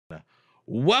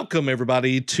Welcome,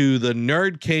 everybody, to the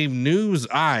Nerd Cave News.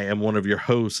 I am one of your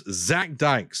hosts, Zach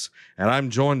Dykes, and I'm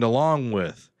joined along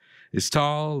with is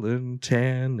tall and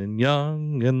tan and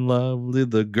young and lovely.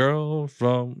 The girl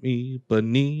from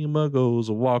Ipanema goes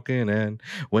walking, and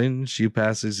when she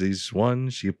passes, each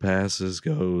one she passes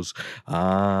goes.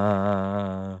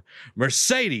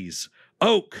 Mercedes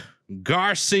Oak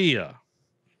Garcia.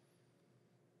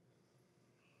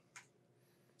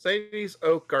 Mercedes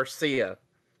Oak Garcia.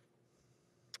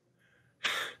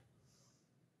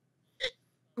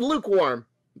 Lukewarm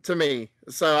to me.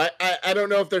 So I don't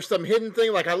know if there's some hidden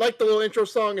thing. Like, I like the little intro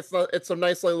song. It's some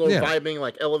nice little vibing,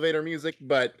 like elevator music,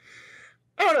 but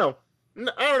I don't know.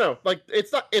 I don't know. Like,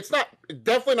 it's not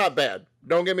definitely not bad.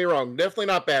 Don't get me wrong. Definitely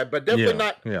not bad, but definitely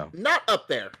not up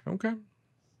there. Okay.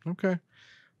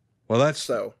 Well, that's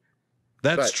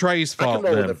Trey's fault. I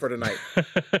can roll with it for tonight.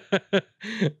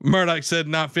 Murdoch said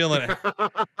not feeling it.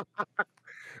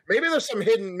 Maybe there's some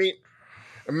hidden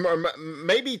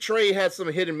maybe Trey has some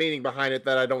hidden meaning behind it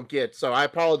that I don't get. So I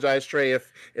apologize, Trey,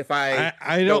 if I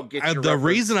don't get your the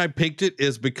reason I picked it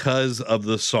is because of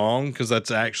the song, because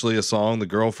that's actually a song. The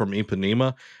Girl from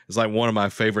Ipanema is like one of my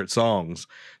favorite songs.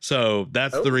 So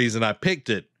that's the reason I picked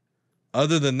it.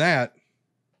 Other than that,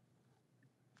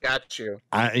 got you.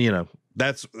 I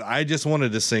just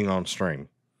wanted to sing on string.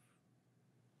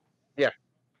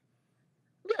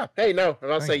 Yeah. Hey, no,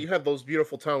 and I'll say you have those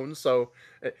beautiful tones. So,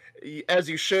 as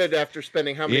you should, after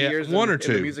spending how many years in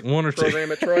the music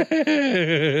program at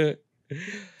Troy.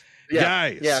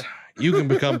 Guys, you can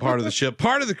become part of the ship,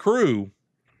 part of the crew,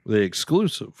 the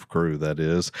exclusive crew, that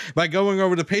is, by going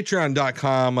over to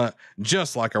patreon.com,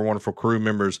 just like our wonderful crew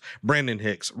members, Brandon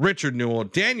Hicks, Richard Newell,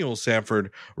 Daniel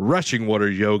Sanford, Rushing Water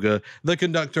Yoga, the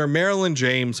conductor, Marilyn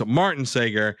James, Martin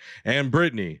Sager, and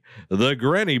Brittany, the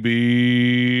Granny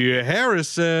Bee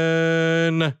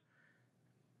Harrison.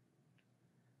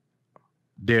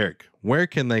 Derek, where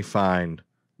can they find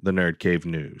the Nerd Cave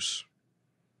News?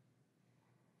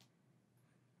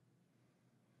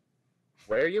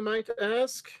 Where, you might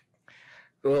ask?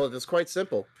 Well, it is quite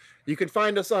simple. You can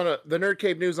find us on the Nerd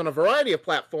Cave News on a variety of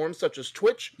platforms such as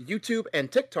Twitch, YouTube,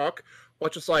 and TikTok.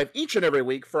 Watch us live each and every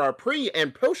week for our pre-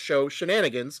 and post-show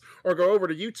shenanigans, or go over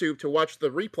to YouTube to watch the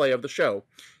replay of the show.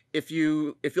 If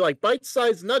you like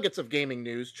bite-sized nuggets of gaming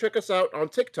news, check us out on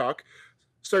TikTok.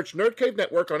 Search Nerd Cave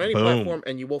Network on any platform,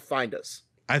 and you will find us.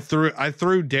 I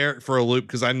threw Derek for a loop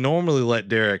because I normally let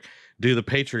Derek do the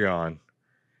Patreon.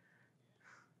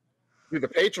 Do the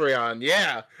Patreon,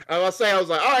 yeah. I was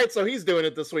like, all right, so he's doing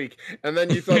it this week. And then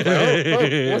you thought,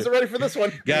 wasn't ready for this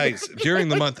one. Guys, during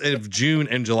the month of June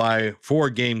and July for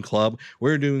Game Club,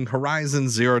 we're doing Horizon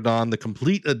Zero Dawn, the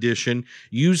complete edition.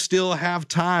 You still have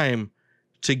time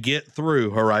to get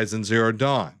through Horizon Zero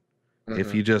Dawn.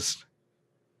 If you just...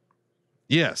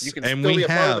 Yes, you can and still we be a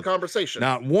have part of the conversation.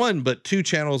 Not one, but two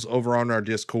channels over on our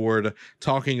Discord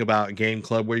talking about Game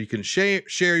Club, where you can share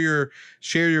your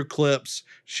clips,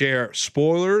 share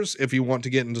spoilers if you want to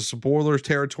get into spoilers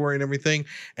territory and everything.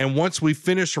 And once we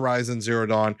finish Horizon Zero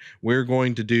Dawn, we're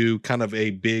going to do kind of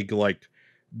a big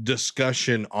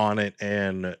discussion on it,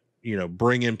 and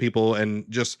bring in people and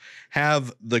just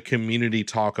have the community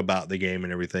talk about the game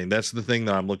and everything. That's the thing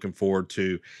that I'm looking forward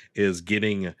to, is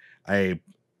getting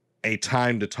a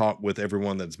time to talk with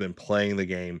everyone that's been playing the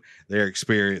game, their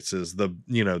experiences,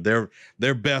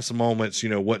 their best moments,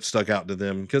 what stuck out to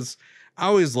them. Because I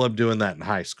always loved doing that in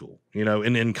high school,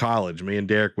 and in college, me and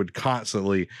Derek would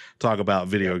constantly talk about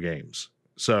video games.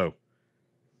 So,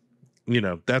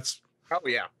 that's. Oh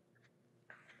yeah.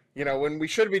 When we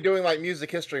should be doing music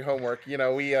history homework, we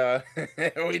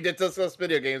we did discuss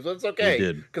video games, but it's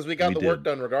okay because we got the work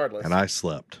done regardless. And I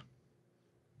slept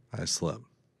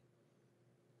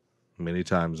many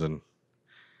times, and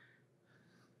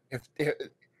if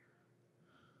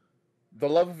the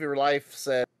love of your life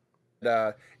said,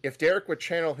 if Derek would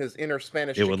channel his inner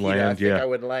Spanish it would Chiquita, land. I think I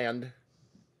would land.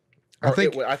 I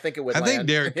think it would. I think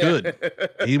Derek could.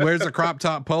 He wears a crop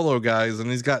top polo, guys,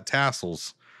 and he's got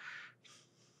tassels.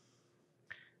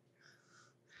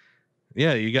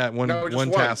 Yeah, you got one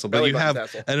tassel, but you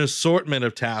have an assortment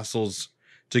of tassels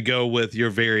to go with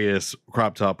your various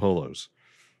crop top polos.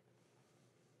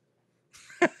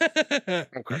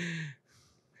 Okay.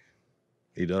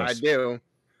 He does. I do.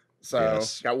 So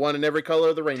got one in every color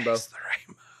of the rainbow.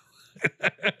 The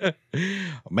rainbow.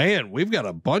 Man, we've got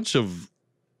a bunch of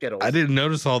Skittles. I didn't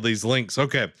notice all these links.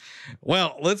 Okay.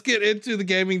 Well, let's get into the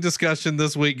gaming discussion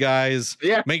this week, guys.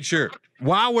 Yeah. Make sure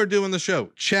while we're doing the show,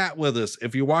 chat with us.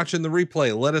 If you're watching the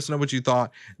replay, let us know what you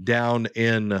thought down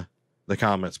in the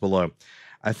comments below.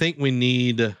 I think we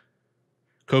need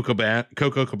Coco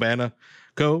Cabana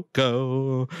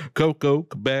Coco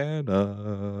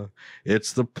Cabana.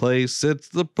 It's the place,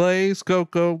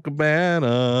 Coco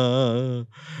Cabana.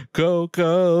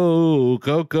 Coco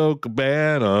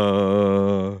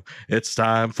Cabana. It's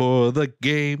time for the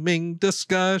gaming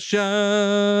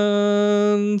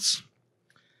discussions.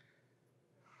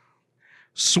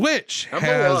 Switch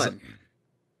has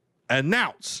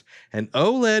announced an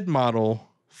OLED model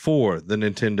for the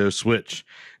Nintendo Switch.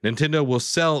 Nintendo will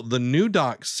sell the new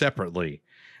dock separately.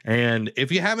 And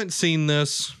if you haven't seen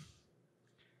this,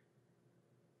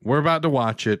 we're about to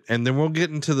watch it, and then we'll get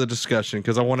into the discussion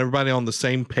because I want everybody on the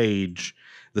same page,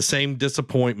 the same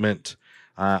disappointment,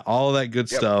 all of that good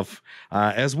stuff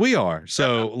as we are.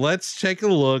 So let's take a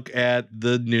look at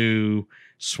the new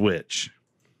Switch.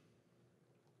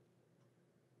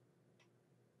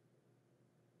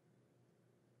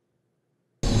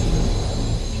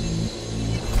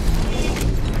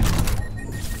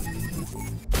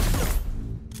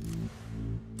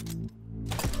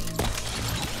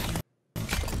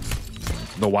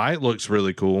 The white looks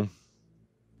really cool.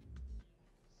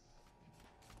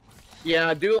 Yeah,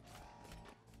 I do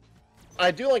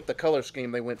like the color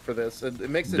scheme they went for this. It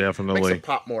makes it definitely makes it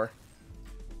pop more.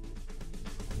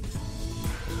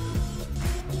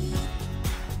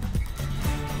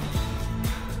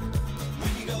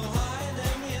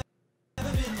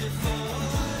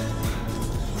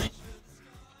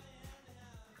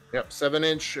 Yep,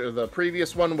 7-inch. The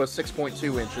previous one was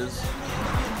 6.2 inches.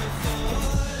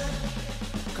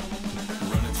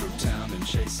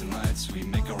 Chasing lights, we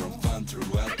make our own fun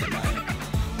throughout the night.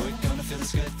 We're gonna feel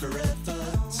this good forever.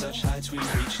 Such heights we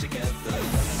reach together.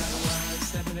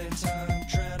 Stepping in time,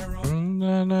 tread our own.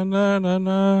 Na, na, na, na,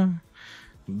 na.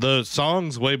 The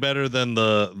song's way better than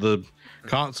the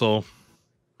console.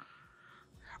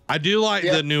 I do like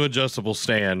the new adjustable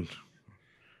stand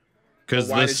because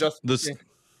this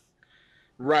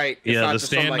right. It's yeah, not the just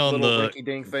stand some, like, on little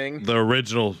rinky-dink thing. the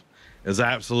original is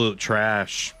absolute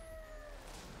trash.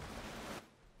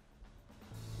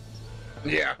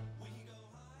 Yeah.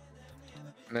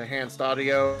 Enhanced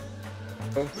audio.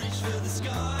 Checkmate.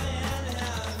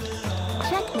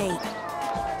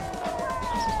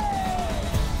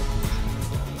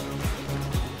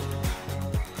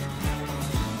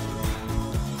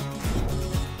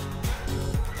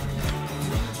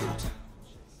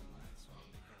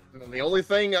 And the only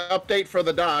thing update for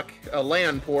the dock, a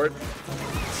LAN port.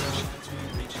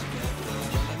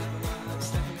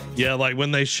 Yeah, like when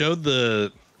they showed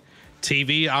the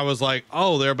TV, I was like,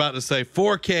 oh, they're about to say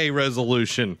 4K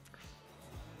resolution.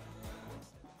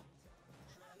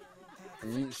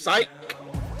 Psych.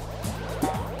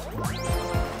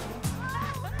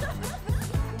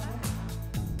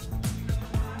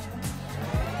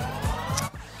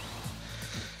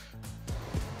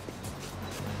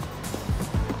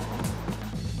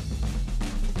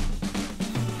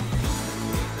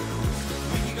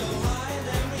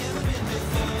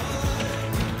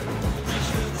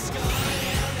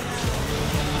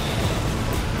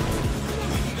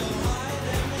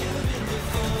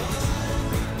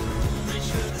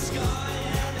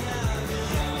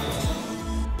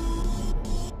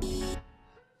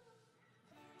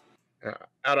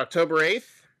 Out October 8th.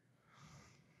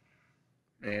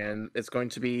 And it's going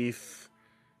to be,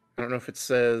 I don't know if it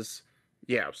says,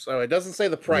 yeah, so it doesn't say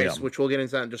the price, which we'll get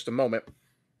into that in just a moment.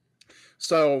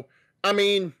 So, I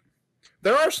mean,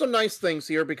 there are some nice things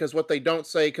here because what they don't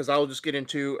say, because I'll just get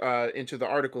into the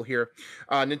article here.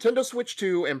 Nintendo Switch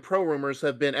 2 and Pro rumors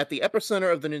have been at the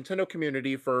epicenter of the Nintendo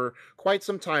community for quite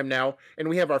some time now, and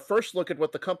we have our first look at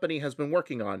what the company has been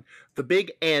working on. The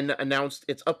Big N announced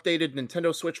its updated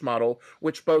Nintendo Switch model,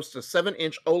 which boasts a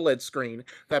 7-inch OLED screen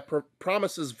that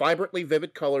promises vibrantly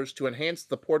vivid colors to enhance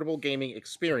the portable gaming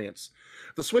experience.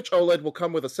 The Switch OLED will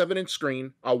come with a 7-inch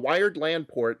screen, a wired LAN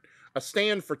port, a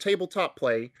stand for tabletop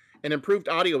play, an improved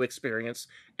audio experience,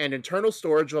 and internal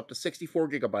storage of up to 64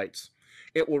 gigabytes.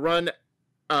 It will run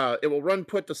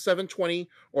put to 720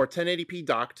 or 1080p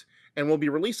docked, and will be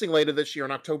releasing later this year on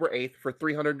October 8th for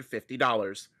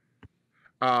 $350.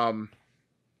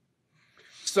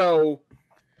 So,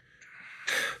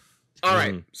 all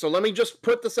right. So let me just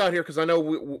put this out here because I know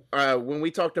when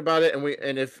we talked about it,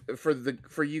 and if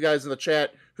for you guys in the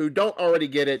chat who don't already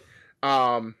get it,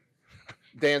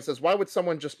 Dan says, why would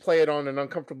someone just play it on an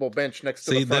uncomfortable bench next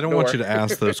to the front door? See, they don't want you to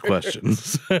ask those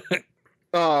questions.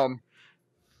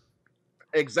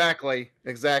 Exactly.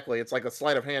 It's like a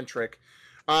sleight of hand trick.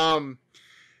 I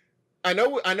know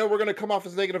we're going to come off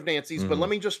as negative Nancy's, but let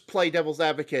me just play devil's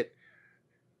advocate.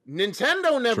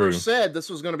 Nintendo never True. said this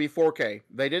was going to be 4K.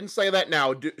 They didn't say that.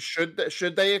 Now,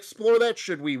 should they explore that?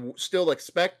 Should we still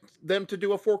expect them to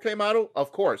do a 4K model?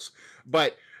 Of course,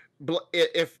 but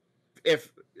if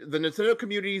the Nintendo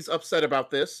community is upset about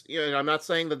this, I'm not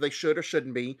saying that they should or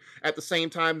shouldn't be. At the same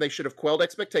time, they should have quelled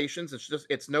expectations.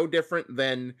 It's no different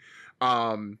than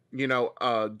direct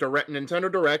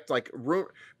Nintendo Direct. Like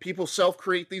people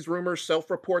self-create these rumors,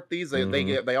 self-report these.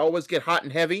 They always get hot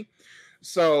and heavy.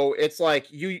 So it's like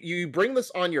you bring this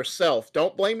on yourself.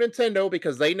 Don't blame Nintendo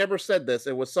because they never said this.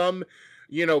 It was some,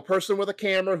 person with a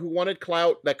camera who wanted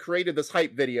clout that created this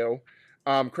hype video,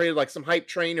 created like some hype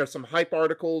train or some hype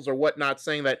articles or whatnot,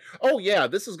 saying that, oh yeah,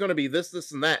 this is going to be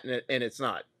this, and that, and it's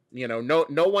not.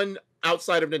 No one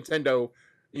outside of Nintendo,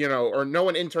 or no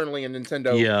one internally in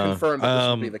Nintendo confirmed that this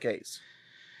would be the case.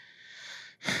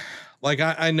 Like,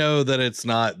 I know that it's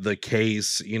not the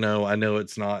case, I know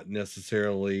it's not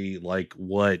necessarily like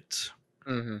what,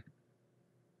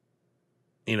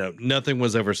 nothing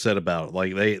was ever said about it.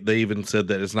 Like they even said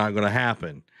that it's not going to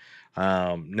happen.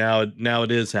 Now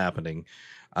it is happening.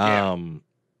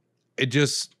 It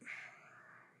just,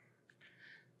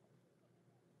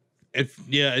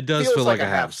 it does feel like a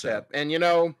half step.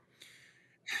 And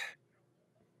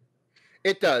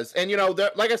it does. And,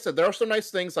 like I said, there are some nice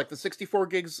things, like the 64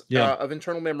 gigs of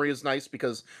internal memory is nice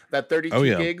because that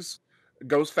 32 gigs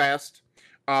goes fast.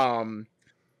 The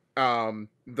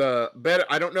better,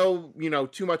 I don't know,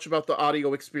 too much about the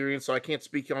audio experience, so I can't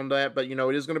speak on that, but,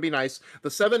 it is going to be nice. The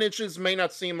 7 inches may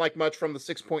not seem like much from the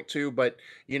 6.2, but,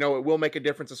 it will make a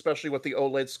difference, especially with the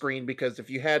OLED screen, because if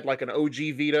you had like an OG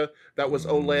Vita that was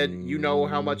OLED,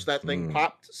 how much that thing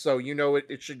popped, so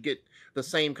it should get the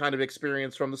same kind of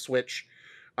experience from the Switch.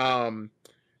 And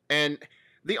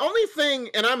the only thing,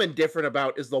 and I'm indifferent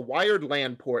about, is the wired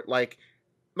LAN port. Like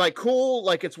cool,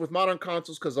 like it's with modern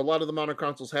consoles, because a lot of the modern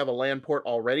consoles have a LAN port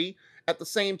already. At the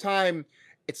same time,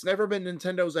 it's never been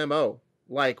Nintendo's MO.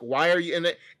 Like, why are you in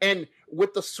it? And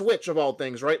with the Switch of all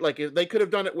things, right? Like, they could have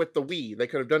done it with the Wii. They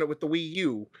could have done it with the Wii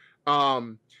U.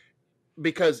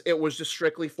 Because it was just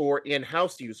strictly for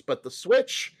in-house use. But the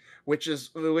Switch, which is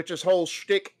whole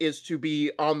shtick is to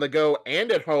be on the go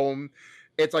and at home.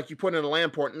 It's like you put in a LAN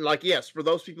port, and like, yes, for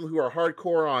those people who are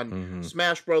hardcore on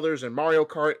Smash Brothers and Mario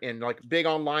Kart and like big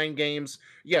online games,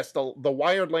 yes, the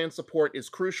wired LAN support is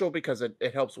crucial because it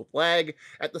helps with lag.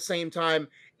 At the same time,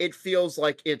 it feels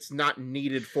like it's not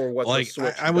needed for what the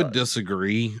Switch I would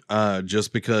disagree,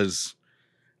 just because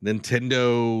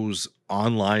Nintendo's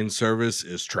online service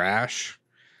is trash.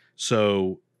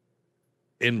 So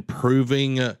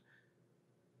improving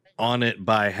on it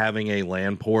by having a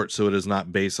LAN port so it is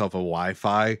not based off of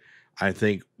Wi-Fi, I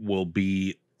think will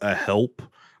be a help.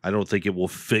 I don't think it will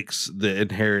fix the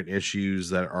inherent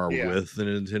issues that are with the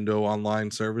Nintendo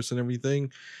online service and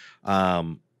everything.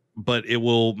 But it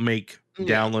will make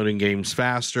downloading games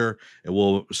faster. It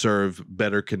will serve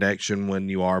better connection when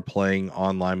you are playing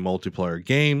online multiplayer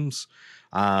games.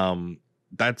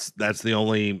 That's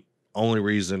the only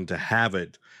reason to have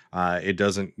it. It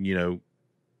doesn't,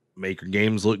 make your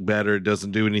games look better. It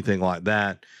doesn't do anything like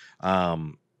that.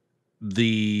 There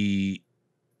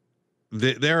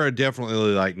are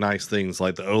definitely like nice things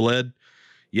like the OLED.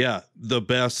 Yeah, the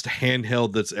best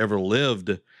handheld that's ever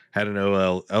lived had an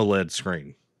OLED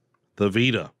screen. The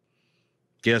Vita.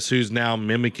 Guess who's now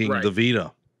mimicking the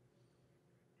Vita?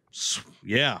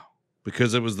 Yeah,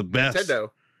 because it was the best.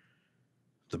 Nintendo.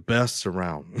 The best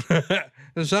around. I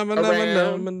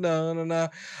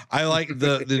like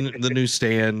the new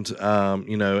stand,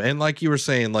 and like you were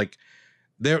saying, like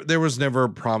there was never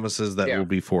promises that will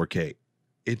be 4K.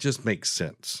 It just makes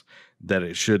sense that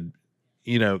it should,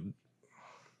 Yeah,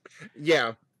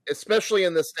 especially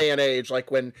in this day and age,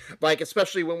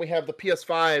 especially when we have the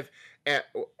PS5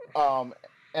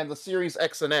 and the Series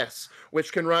X and S,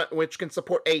 which can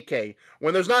support 8K.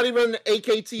 When there's not even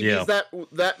 8K TVs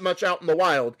that much out in the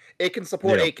wild, it can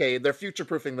support 8K. They're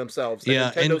future-proofing themselves.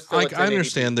 And like I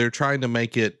understand they're trying to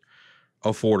make it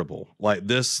affordable. Like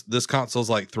this console's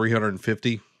like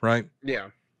 $350, right? Yeah.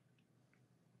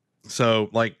 So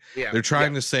like they're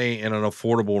trying to stay in an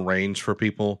affordable range for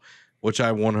people, which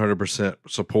I 100%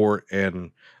 support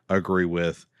and agree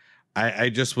with. I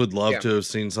just would love to have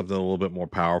seen something a little bit more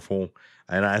powerful.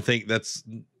 And I think that's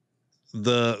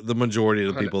the majority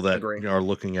of the people that are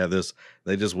looking at this.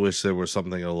 They just wish there was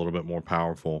something a little bit more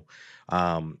powerful.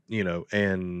 And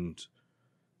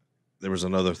there was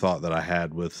another thought that I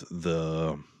had with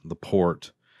the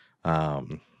port.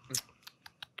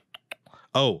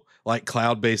 Like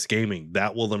cloud-based gaming,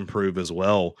 that will improve as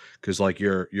well. Cause like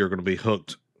you're going to be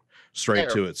hooked straight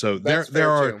Fair. to it. So That's there fair,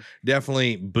 are too.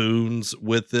 definitely boons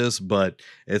with this, but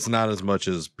it's not as much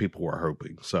as people were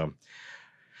hoping. So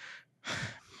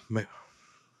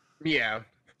Yeah.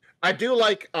 I do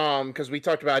like because we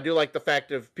talked about I do like the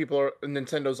fact of people are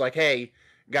Nintendo's like, hey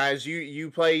guys,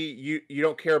 you play you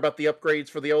don't care about the upgrades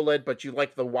for the OLED, but you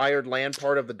like the wired LAN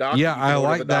part of the dock. yeah, You can I order the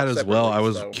like that dock as well. separately, I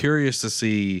was so. curious to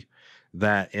see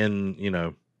that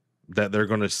that they're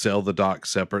going to sell the dock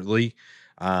separately,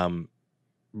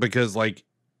 because like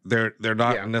they're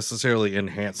not Yeah. necessarily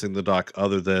enhancing the dock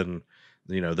other than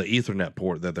the Ethernet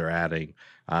port that they're adding.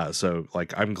 So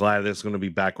like I'm glad it's going to be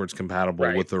backwards compatible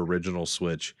Right. with the original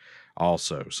Switch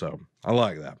also. So I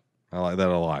like that. I like that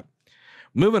a lot.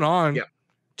 Moving on Yeah.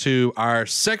 to our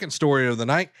second story of the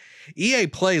night. EA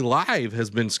Play Live has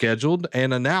been scheduled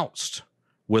and announced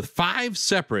with 5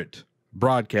 separate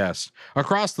broadcasts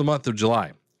across the month of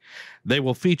July. They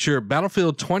will feature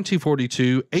Battlefield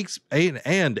 2042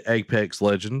 and Apex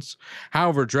Legends.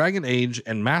 However, Dragon Age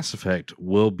and Mass Effect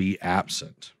will be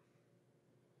absent.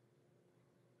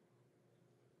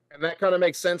 And that kind of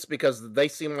makes sense because they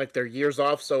seem like they're years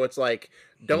off, so it's like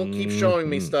don't keep showing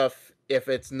me Mhm. stuff if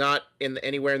it's not in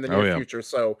anywhere in the Oh, near yeah. future.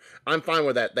 So I'm fine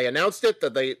with that. They announced it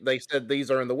that they said these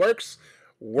are in the works.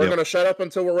 We're Yep. gonna shut up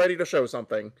until we're ready to show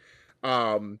something.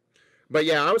 But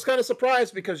yeah, I was kind of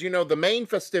surprised because the main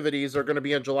festivities are going to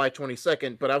be on July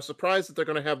 22nd, but I was surprised that they're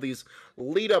going to have these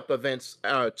lead up events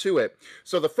to it.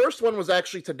 So the first one was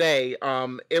actually today.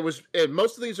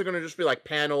 Most of these are going to just be like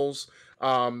panels.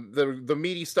 The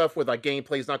meaty stuff with like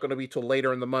gameplay is not going to be till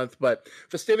later in the month, but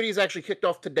festivities actually kicked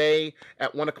off today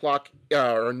at 1:00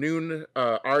 or noon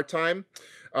our time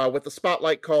with the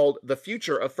spotlight called "The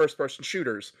Future of First-Person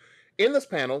Shooters." In this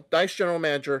panel, DICE General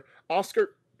Manager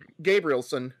Oscar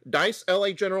Gabrielson, DICE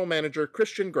LA General Manager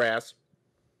Christian Grass,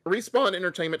 Respawn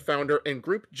Entertainment founder and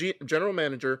Group General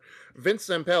Manager Vince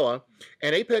Zampella,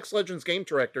 and Apex Legends game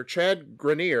director Chad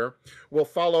Grenier will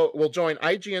join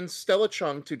IGN's Stella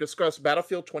Chung to discuss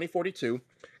Battlefield 2042,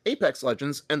 Apex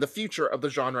Legends, and the future of the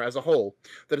genre as a whole.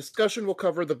 The discussion will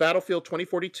cover the Battlefield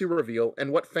 2042 reveal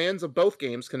and what fans of both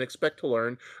games can expect to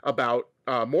learn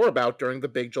more about during the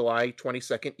big July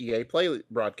 22nd EA Play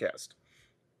broadcast.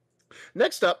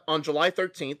 Next up, on July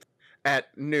 13th at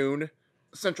noon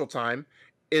Central Time,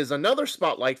 is another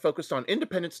spotlight focused on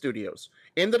independent studios.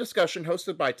 In the discussion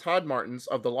hosted by Todd Martins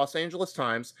of the Los Angeles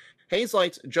Times,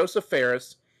 Hazelight's Joseph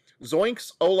Ferris,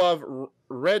 Zoink's Olav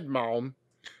Redmalm,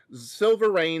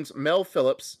 Silver Rain's Mel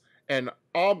Phillips, and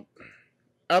Abu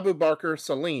Bakr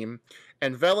Salim,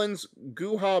 and Velen's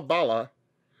Guha Bala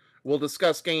will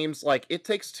discuss games like It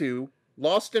Takes Two,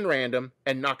 Lost in Random,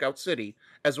 and Knockout City,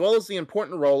 as well as the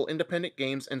important role independent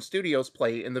games and studios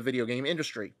play in the video game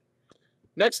industry.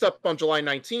 Next up on July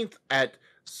 19th at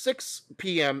 6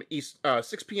 p.m.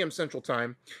 Central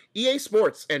Time, EA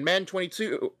Sports and Madden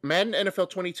NFL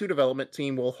 22 development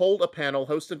team will hold a panel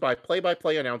hosted by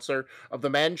play-by-play announcer of the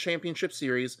Madden Championship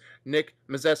Series, Nick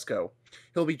Mazesko.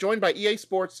 He'll be joined by EA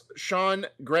Sports' Sean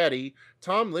Grady,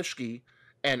 Tom Lischke,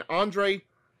 and Andre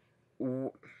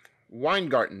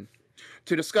Weingarten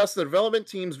to discuss the development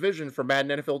team's vision for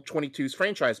Madden NFL 22's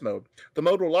franchise mode. The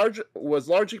mode was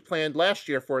largely planned last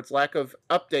year for its lack of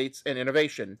updates and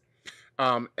innovation.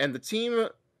 And the team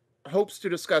hopes to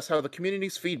discuss how the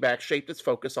community's feedback shaped its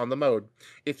focus on the mode.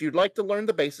 If you'd like to learn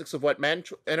the basics of what Madden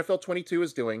NFL 22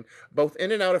 is doing, both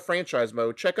in and out of franchise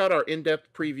mode, check out our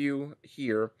in-depth preview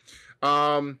here.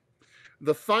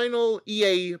 The final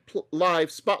EA Live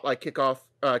Spotlight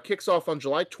kicks off on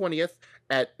July 20th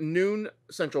at noon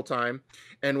Central Time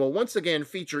and will once again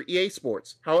feature EA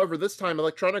Sports. However, this time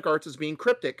Electronic Arts is being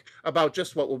cryptic about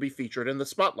just what will be featured in the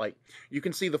spotlight. You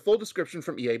can see the full description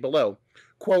from EA below.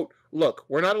 Quote, "Look,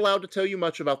 we're not allowed to tell you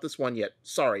much about this one yet.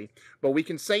 Sorry. But we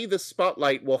can say this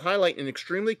spotlight will highlight an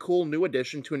extremely cool new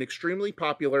addition to an extremely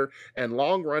popular and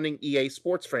long-running EA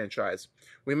Sports franchise.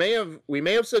 We may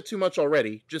have said too much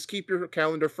already. Just keep your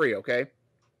calendar free, okay?"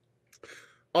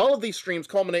 All of these streams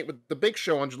culminate with the big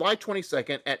show on July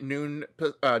 22nd at noon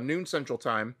Central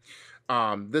Time.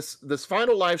 This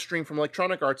final live stream from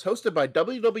Electronic Arts, hosted by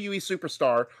WWE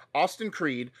superstar Austin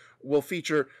Creed, will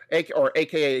feature,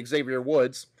 aka Xavier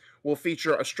Woods, will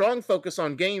feature a strong focus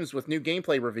on games with new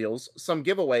gameplay reveals, some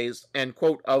giveaways, and,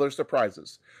 quote, other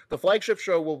surprises. The flagship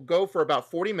show will go for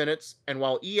about 40 minutes, and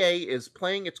while EA is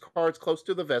playing its cards close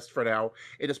to the vest for now,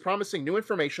 it is promising new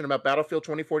information about Battlefield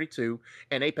 2042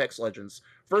 and Apex Legends,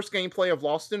 first gameplay of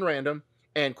Lost in Random,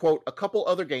 and, quote, a couple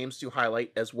other games to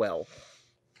highlight as well.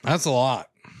 That's a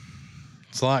lot.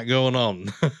 It's a lot going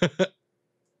on.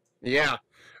 Yeah.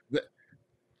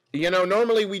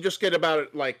 Normally we just get about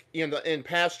it in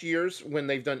past years when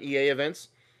they've done EA events,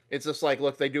 It's just like,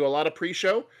 look, they do a lot of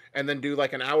pre-show and then do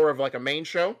like an hour of like a main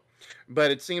show. But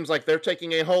it seems like they're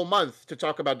taking a whole month to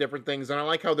talk about different things. And I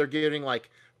like how they're giving like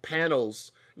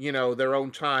panels, their own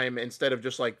time instead of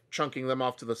just like chunking them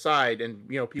off to the side. And,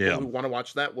 people who want to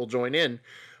watch that will join in.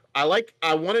 I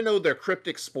want to know their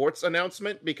Cryptic Sports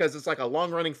announcement because it's like a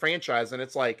long running franchise. And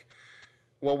it's like,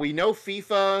 well, we know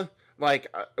FIFA,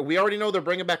 like we already know they're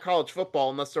bringing back college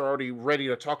football unless they're already ready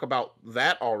to talk about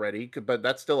that already, but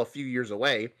that's still a few years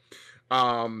away.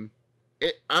 I'm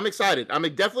excited. I'm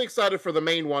definitely excited for the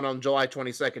main one on July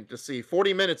 22nd to see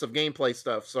 40 minutes of gameplay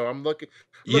stuff. So I'm looking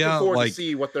forward to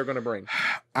see what they're going to bring.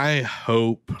 I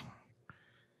hope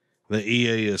the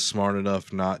EA is smart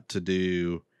enough not to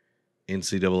do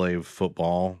NCAA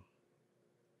football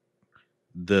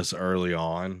this early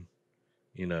on,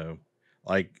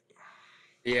 like.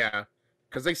 Yeah,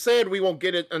 because they said we won't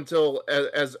get it until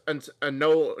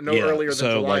no earlier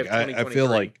than July of 2023. I feel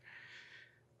like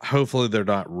hopefully they're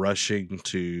not rushing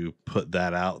to put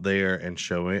that out there and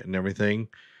show it and everything.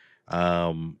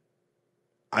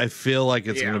 I feel like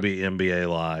it's going to be NBA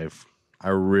Live. I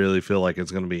really feel like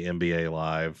it's going to be NBA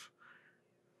Live.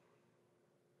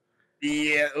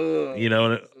 Yeah.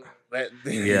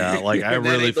 Yeah, like I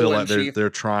really feel like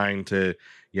they're trying to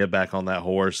get back on that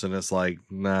horse, and it's like,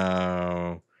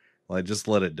 no, like just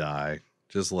let it die.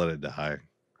 Just let it die.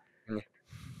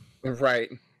 Right.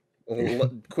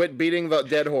 Quit beating the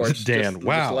dead horse. Dan,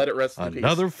 just let it rest in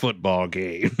another peace. Football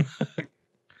game.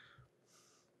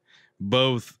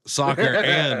 Both soccer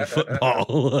and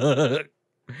football.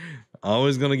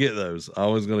 Always gonna get those.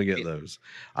 Always gonna get those.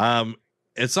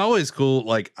 It's always cool.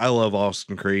 Like I love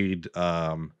Austin Creed,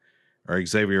 or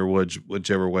Xavier Woods,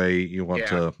 whichever way you want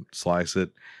to slice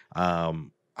it.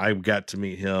 I got to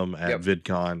meet him at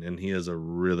VidCon, and he is a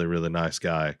really, really nice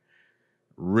guy.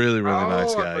 Really, really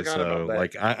nice guy. So,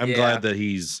 like, I'm glad that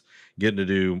he's getting to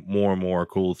do more and more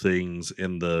cool things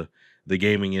in the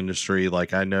gaming industry.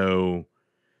 Like, I know,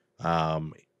 I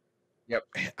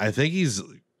think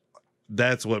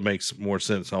that's what makes more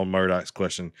sense on Murdoch's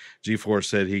question. G4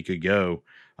 said he could go.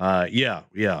 Yeah.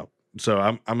 So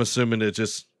I'm assuming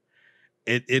it's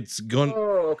going.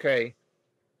 Oh, okay.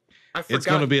 It's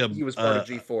going to be he was part of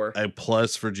G4. A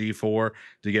plus for G4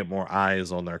 to get more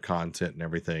eyes on their content and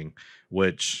everything,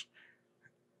 which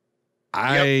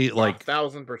I like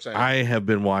 1,000%. I have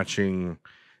been watching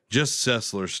just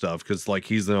Sessler stuff because like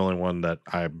he's the only one that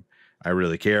I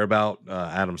really care about,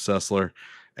 Adam Sessler,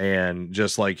 and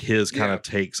just like his kind of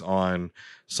takes on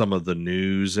some of the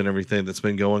news and everything that's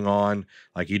been going on.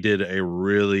 Like he did a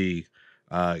really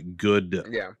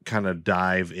good kind of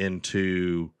dive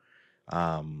into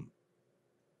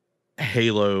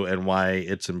Halo and why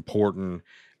it's important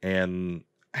and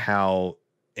how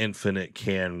Infinite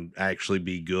can actually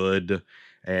be good.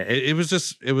 And it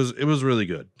was really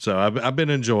good. So I've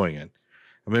been enjoying it.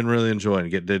 I've been really enjoying it.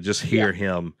 Get to just hear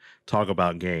him talk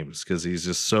about games because he's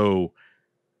just so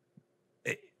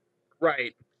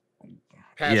passionate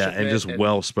and just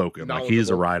well spoken. Like he's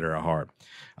a writer at heart.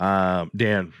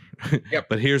 Dan.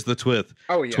 But here's the twist.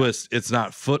 Twist. It's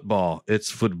not football. It's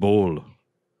football.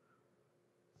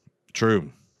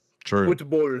 True.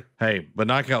 Football. Hey, but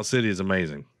Knockout City is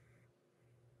amazing.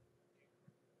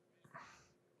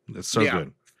 It's so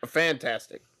good.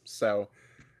 Fantastic. So,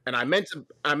 and I meant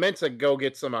to go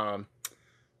get some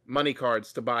money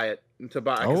cards to buy it because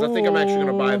I think I'm actually going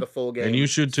to buy the full game. And you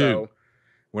should too.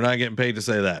 We're not getting paid to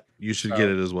say that. You should get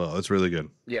it as well. It's really good.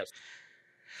 Yes.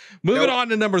 Moving on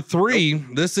to number 3.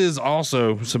 This is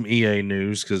also some EA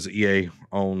news because EA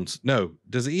owns. No,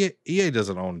 does EA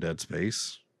doesn't own Dead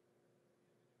Space?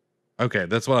 Okay,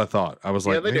 that's what I thought. I was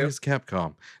like, maybe it's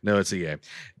Capcom. No, it's EA.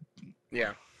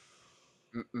 Yeah.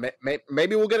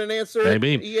 Maybe we'll get an answer.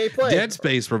 Maybe. EA Play. Dead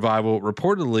Space Revival,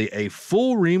 reportedly a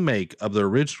full remake of the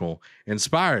original,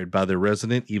 inspired by the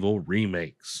Resident Evil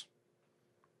remakes.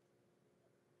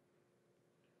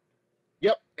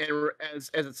 Yep, and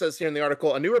as it says here in the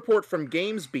article, a new report from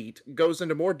GamesBeat goes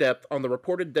into more depth on the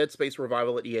reported Dead Space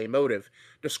Revival at EA motive,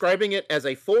 describing it as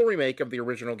a full remake of the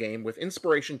original game with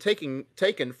inspiration taken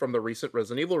from the recent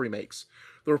Resident Evil remakes.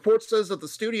 The report says that the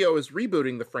studio is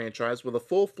rebooting the franchise with a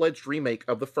full-fledged remake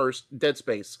of the first Dead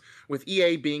Space, with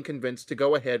EA being convinced to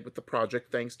go ahead with the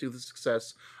project thanks to the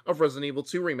success of Resident Evil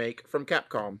 2 Remake from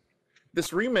Capcom.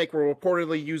 This remake will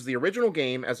reportedly use the original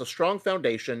game as a strong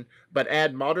foundation, but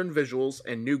add modern visuals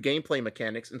and new gameplay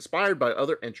mechanics inspired by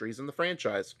other entries in the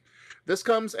franchise. This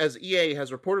comes as EA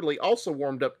has reportedly also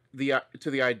warmed up to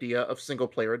the idea of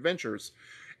single-player adventures.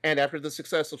 And after the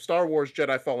success of Star Wars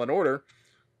Jedi Fallen Order,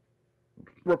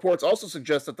 reports also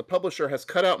suggest that the publisher has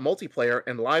cut out multiplayer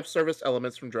and live service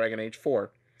elements from Dragon Age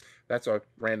 4. That's a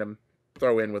random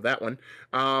throw in with that one.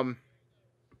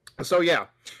 So yeah,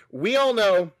 we all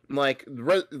know like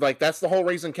that's the whole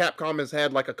reason Capcom has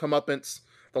had like a comeuppance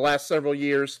the last several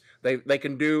years. They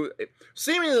can do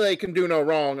seemingly they can do no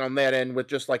wrong on that end with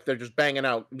just like they're just banging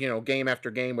out game after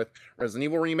game with Resident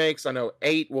Evil remakes. I know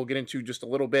 8 we'll get into just a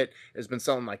little bit has been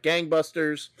selling like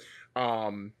gangbusters.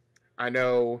 I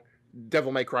know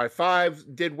Devil May Cry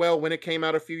 5 did well when it came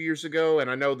out a few years ago, and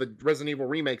I know the Resident Evil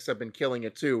remakes have been killing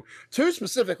it too. 2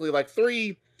 specifically, like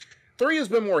 3 has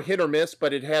been more hit or miss,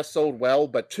 but it has sold well.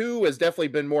 But 2 has definitely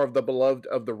been more of the beloved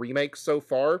of the remakes so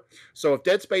far. So if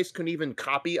Dead Space can even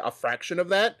copy a fraction of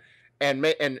that,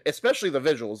 and especially the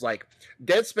visuals, like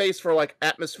Dead Space for like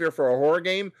atmosphere for a horror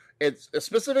game, it's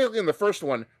specifically in the first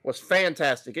one was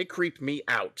fantastic. It creeped me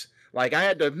out. Like I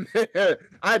had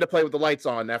to play with the lights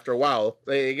on after a while.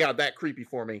 They got that creepy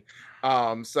for me.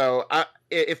 So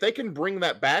if they can bring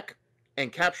that back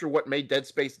and capture what made Dead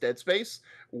Space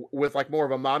with like more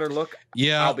of a modern look,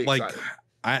 yeah, I'll be like excited.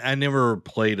 I never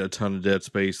played a ton of Dead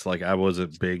Space. Like I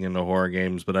wasn't big into horror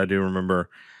games, but I do remember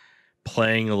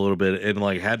playing a little bit and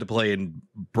like had to play in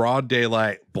broad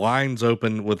daylight, blinds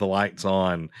open with the lights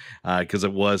on, because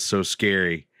it was so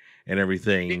scary and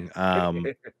everything.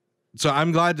 So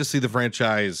I'm glad to see the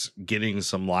franchise getting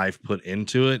some life put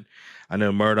into it. I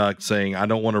know Murdoch saying, I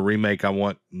don't want a remake. I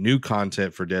want new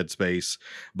content for Dead Space.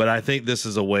 But I think this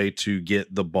is a way to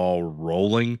get the ball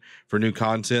rolling for new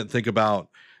content. Think about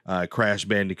Crash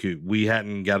Bandicoot. We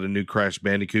hadn't got a new Crash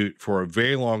Bandicoot for a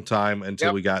very long time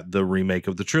until we got the remake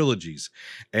of the trilogies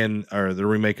or the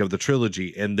remake of the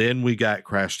trilogy. And then we got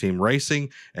Crash Team Racing,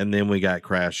 and then we got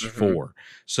Crash 4.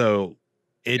 So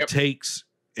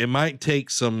it might take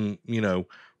some,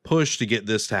 push to get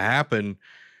this to happen,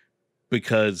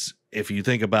 because if you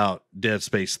think about Dead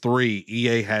Space 3,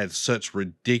 EA had such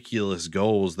ridiculous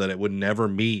goals that it would never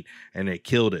meet, and it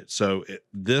killed it. So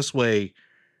this way,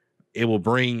 it will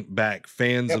bring back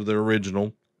fans of the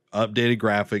original, updated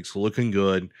graphics, looking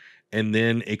good, and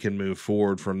then it can move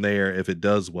forward from there if it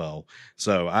does well.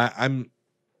 So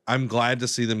I'm glad to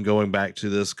see them going back to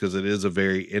this, because it is a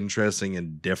very interesting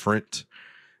and different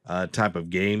type of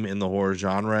game in the horror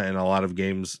genre, and a lot of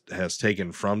games has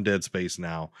taken from Dead Space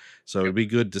now. So it'd be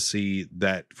good to see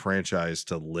that franchise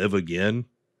to live again.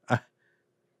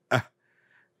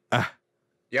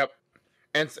 Yep.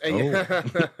 And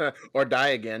or die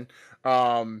again.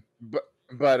 But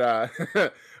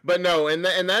but no, and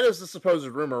that is the supposed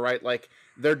rumor, right? Like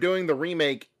they're doing the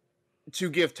remake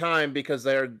to give time, because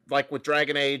they're like with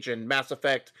Dragon Age and Mass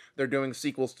Effect, they're doing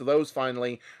sequels to those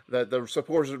finally. The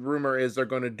supposed rumor is they're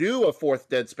going to do a 4th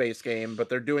Dead Space game, but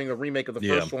they're doing a remake of the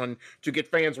first one to get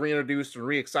fans reintroduced and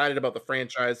re-excited about the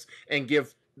franchise and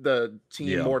give the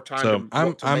team more time.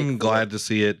 So I'm glad to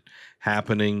see it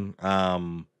happening.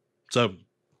 So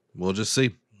we'll just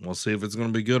see. We'll see if it's going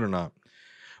to be good or not.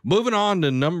 Moving on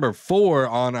to number 4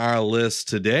 on our list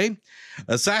today,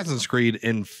 Assassin's Creed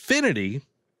Infinity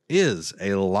is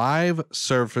a live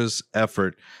service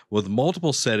effort with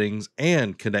multiple settings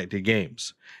and connected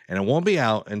games, and it won't be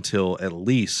out until at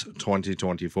least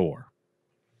 2024.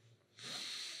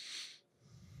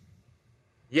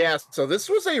 Yeah, so this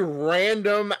was a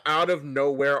random out of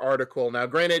nowhere article. Now,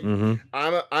 granted,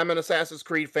 I'm an Assassin's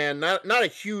Creed fan, not a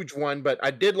huge one, but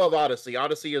I did love Odyssey.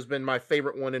 Odyssey has been my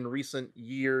favorite one in recent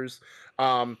years.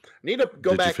 Need to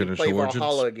go back and play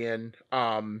Valhalla again.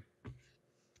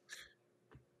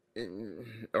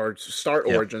 Or start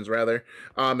Origins rather,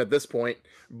 at this point.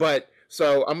 But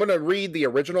so I'm going to read the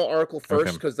original article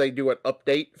first, because they do an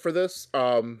update for this.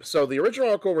 So the original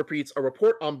article repeats, a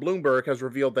report on Bloomberg has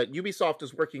revealed that Ubisoft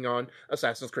is working on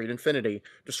Assassin's Creed Infinity,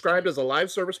 described as a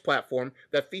live service platform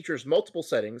that features multiple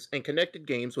settings and connected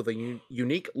games with a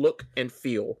unique look and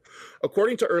feel.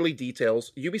 According to early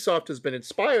details, Ubisoft has been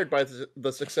inspired by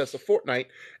the success of Fortnite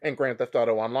and Grand Theft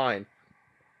Auto Online,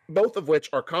 both of which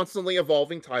are constantly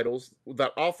evolving titles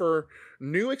that offer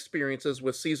new experiences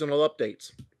with seasonal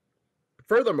updates.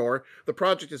 Furthermore, the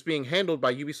project is being handled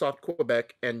by Ubisoft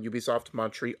Quebec and Ubisoft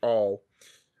Montreal.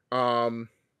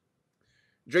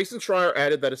 Jason Schreier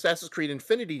added that Assassin's Creed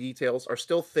Infinity details are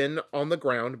still thin on the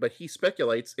ground, but he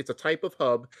speculates it's a type of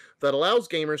hub that allows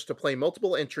gamers to play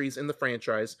multiple entries in the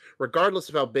franchise, regardless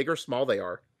of how big or small they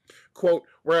are. Quote,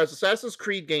 whereas Assassin's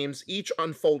Creed games each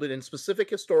unfolded in specific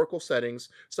historical settings,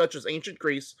 such as ancient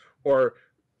Greece or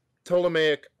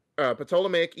Ptolemaic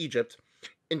Egypt,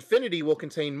 Infinity will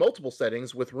contain multiple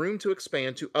settings with room to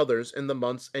expand to others in the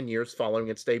months and years following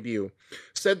its debut,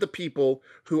 said the people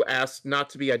who asked not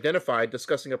to be identified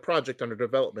discussing a project under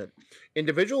development.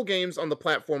 Individual games on the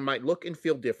platform might look and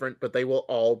feel different, but they will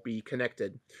all be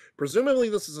connected. Presumably,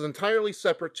 this is entirely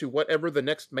separate to whatever the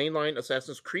next mainline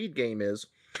Assassin's Creed game is,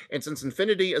 and since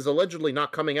Infinity is allegedly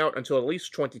not coming out until at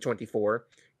least 2024,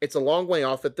 it's a long way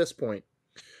off at this point.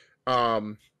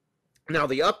 Now,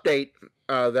 the update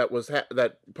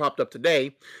that popped up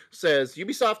today says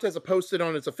Ubisoft has posted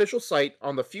on its official site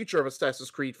on the future of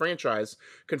Assassin's Creed franchise,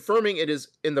 confirming it is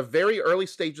in the very early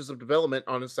stages of development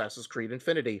on Assassin's Creed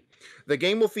Infinity. The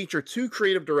game will feature 2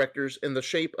 creative directors in the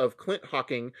shape of Clint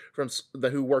Hocking,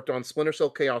 who worked on Splinter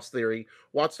Cell Chaos Theory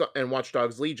and Watch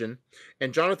Dogs Legion,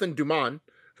 and Jonathan Dumont,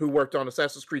 who worked on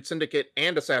Assassin's Creed Syndicate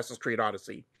and Assassin's Creed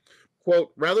Odyssey.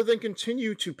 Quote, rather than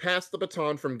continue to pass the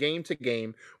baton from game to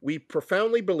game, we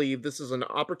profoundly believe this is an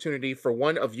opportunity for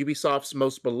one of Ubisoft's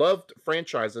most beloved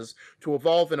franchises to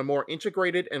evolve in a more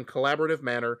integrated and collaborative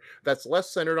manner that's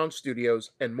less centered on studios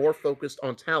and more focused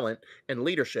on talent and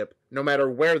leadership, no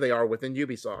matter where they are within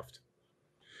Ubisoft.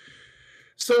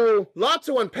 So, lot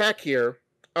to unpack here.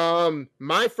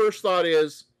 My first thought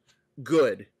is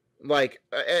good. Like,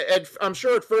 I'm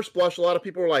sure at first blush, a lot of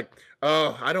people were like,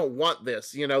 oh, I don't want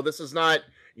this. You know, this is not,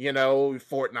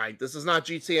 Fortnite. This is not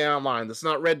GTA Online. This is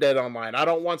not Red Dead Online. I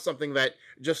don't want something that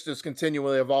just is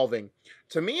continually evolving.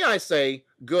 To me, I say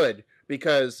good,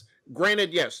 because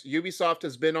granted, yes, Ubisoft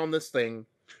has been on this thing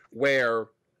where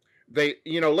they,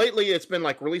 lately it's been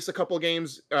like release a couple of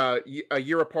games a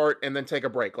year apart and then take a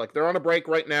break. Like, they're on a break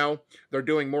right now. They're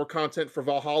doing more content for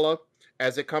Valhalla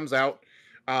as it comes out.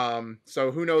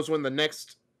 So who knows when the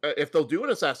next, if they'll do an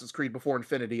Assassin's Creed before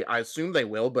Infinity. I assume they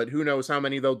will, but who knows how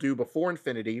many they'll do before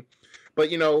Infinity.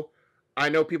 But, I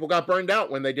know people got burned out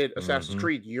when they did Assassin's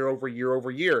Creed year over year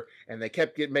over year, and they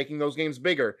kept making those games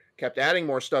bigger, kept adding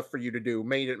more stuff for you to do,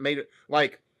 made it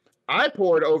like, I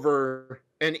poured over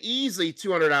an easy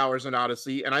 200 hours in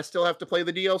Odyssey, and I still have to play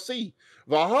the DLC.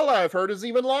 Valhalla, I've heard, is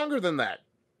even longer than that.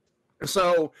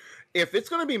 So if it's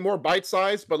going to be more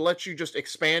bite-sized, but let you just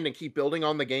expand and keep building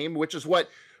on the game, which is what,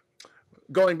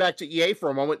 going back to EA for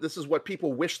a moment, this is what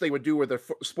people wish they would do with their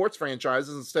sports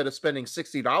franchises. Instead of spending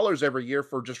 $60 every year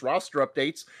for just roster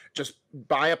updates, just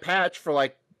buy a patch for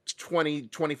like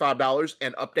 $20, $25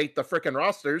 and update the frickin'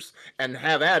 rosters and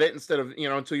have at it instead of,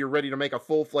 until you're ready to make a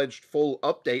full-fledged full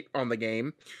update on the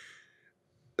game.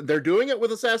 They're doing it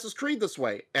with Assassin's Creed this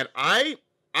way. And I,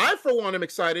 for one, am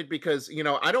excited because,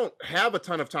 I don't have a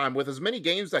ton of time with as many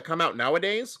games that come out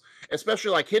nowadays,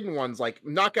 especially like hidden ones like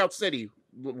Knockout City.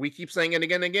 We keep saying it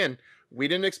again and again. We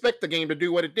didn't expect the game to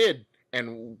do what it did,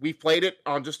 and we played it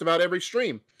on just about every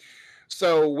stream.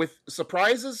 So with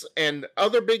surprises and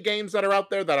other big games that are out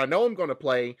there that I know I'm going to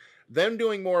play, them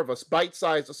doing more of a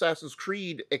bite-sized Assassin's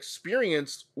Creed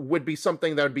experience would be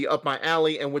something that would be up my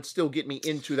alley and would still get me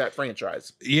into that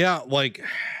franchise. Yeah, like,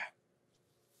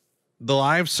 the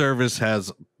live service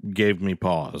has gave me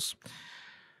pause,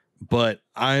 but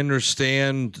I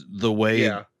understand the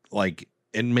way, like,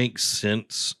 it makes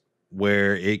sense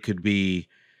where it could be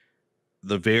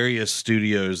the various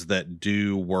studios that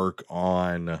do work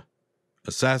on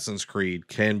Assassin's Creed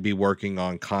can be working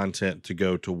on content to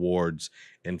go towards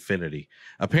Infinity.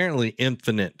 Apparently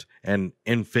Infinite and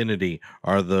Infinity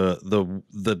are the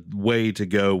way to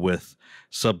go with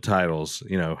subtitles,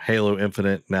 Halo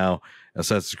Infinite, now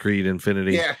Assassin's Creed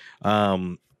Infinity.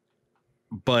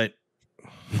 But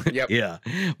yeah,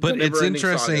 but it's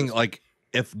interesting. Sagas. Like,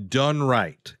 if done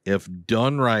right,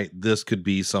 this could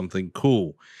be something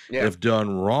cool. If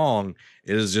done wrong,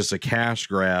 it is just a cash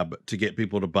grab to get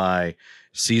people to buy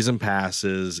season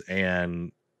passes,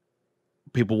 and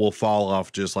people will fall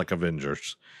off just like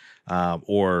Avengers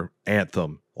or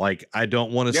Anthem. Like, I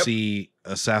don't want to see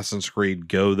Assassin's Creed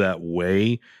go that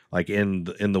way, like in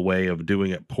the way of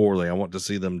doing it poorly. I want to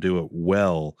see them do it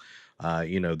well. They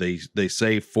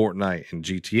say Fortnite and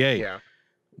GTA. Yeah.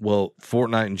 Well,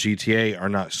 Fortnite and GTA are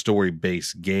not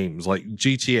story-based games. Like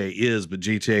GTA is, but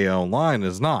GTA Online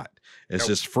is not. It's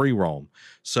just free roam.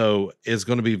 So it's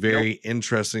going to be very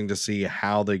interesting to see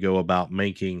how they go about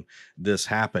making this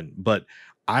happen. But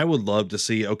I would love to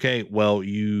see, okay, well,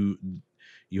 you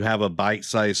have a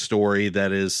bite-sized story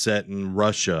that is set in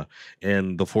Russia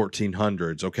in the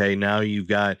 1400s. Okay, now you've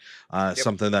got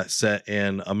something that's set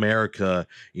in America,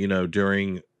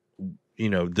 during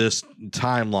this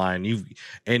timeline,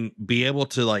 and be able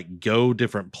to like go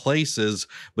different places,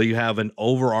 but you have an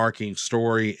overarching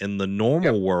story in the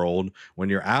normal world when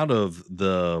you're out of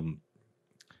the,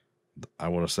 I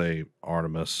want to say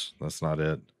Artemis. That's not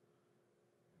it.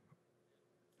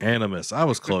 Animus. I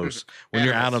was close. When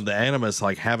you're out Animus. of the Animus,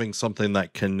 like having something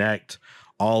that connect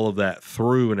all of that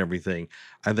through and everything,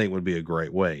 I think would be a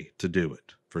great way to do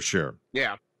it for sure.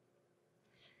 Yeah.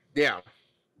 Yeah.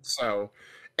 So,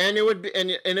 and it would be, and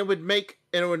it would make,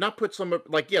 and it would not put some,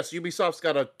 like, yes, Ubisoft's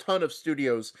got a ton of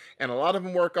studios, and a lot of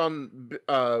them work on,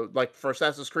 like for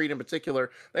Assassin's Creed in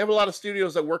particular, they have a lot of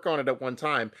studios that work on it at one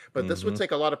time, but this would Mhm.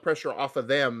 take a lot of pressure off of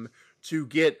them to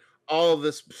get all of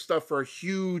this stuff for a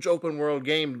huge open world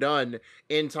game done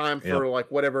in time Yep. for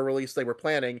like whatever release they were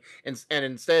planning, and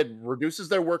instead reduces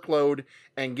their workload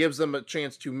and gives them a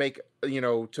chance to make,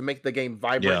 to make the game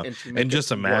vibrant Yeah. and to make And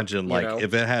just it work, imagine like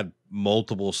if it had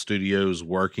multiple studios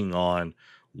working on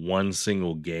one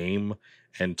single game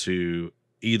and to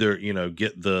either,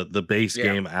 get the base Yeah.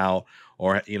 game out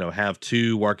or, have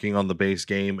two working on the base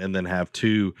game and then have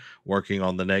two working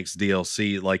on the next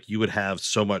DLC, like you would have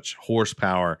so much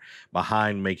horsepower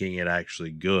behind making it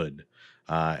actually good.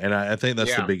 And I think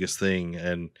that's the Yeah. biggest thing.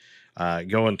 And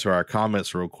going to our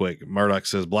comments real quick, Murdoch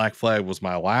says Black Flag was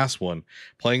my last one.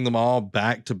 Playing them all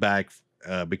back to back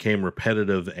became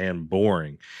repetitive and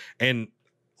boring. And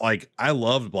like I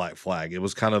loved Black Flag. It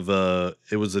was kind of a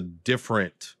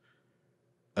different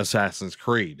Assassin's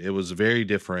Creed. It was very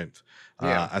different.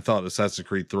 Yeah. I thought Assassin's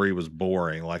Creed 3 was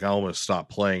boring. Like I almost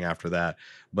stopped playing after that.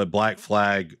 But Black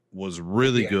Flag was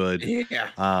really Yeah. good.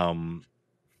 Yeah.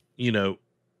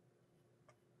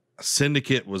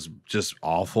 Syndicate was just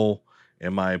awful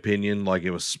in my opinion. Like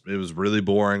it was really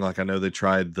boring. Like I know they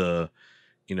tried the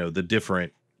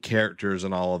different characters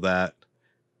and all of that.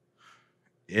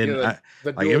 And The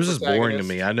like it dual was just boring to protagonist.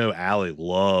 me. I know Allie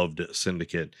loved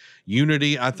Syndicate.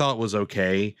 Unity I thought was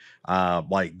okay.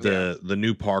 Like the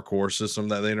new parkour system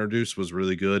that they introduced was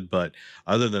really good, but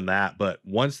other than that, but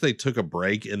once they took a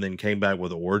break and then came back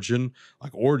with Origin,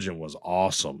 like Origin was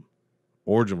awesome.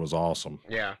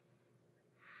 Yeah.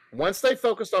 Once they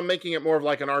focused on making it more of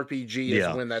like an RPG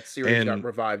Yeah. is when that series got And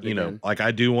revived again. like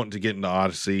I do want to get into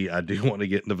Odyssey, I do want to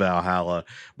get into Valhalla,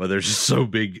 but there's just so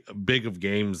big of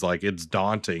games, like it's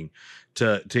daunting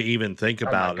to even think Oh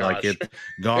my about. Like gosh. it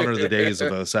gone are the days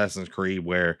of Assassin's Creed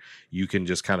where you can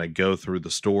just kind of go through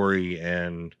the story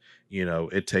and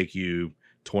it take you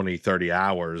 20-30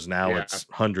 hours. Now Yeah. it's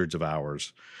hundreds of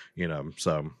hours,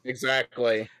 so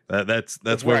Exactly. that's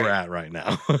where we're Right. at right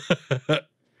now.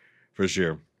 For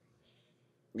sure.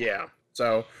 Yeah.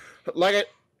 So, like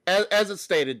as it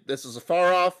stated, this is a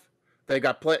far off. They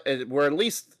got we're at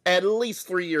least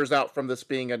 3 years out from this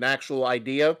being an actual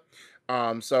idea.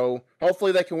 So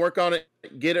hopefully they can work on it,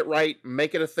 get it right,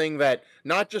 make it a thing that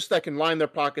not just that can line their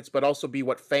pockets, but also be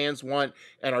what fans want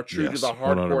and are true to Yes, the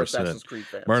hardcore 100%. Assassin's Creed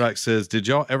fans. Murdoch says, did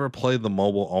y'all ever play the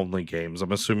mobile only games?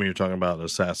 I'm assuming you're talking about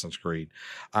Assassin's Creed.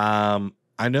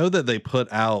 I know that they put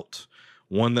out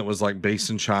one that was like based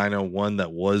in China, one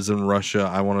that was in Russia,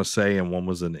 I want to say, and one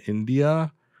was in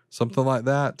India, something like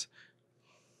that.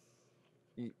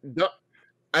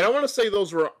 I don't want to say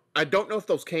those were. I don't know if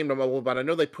those came to mobile, but I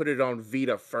know they put it on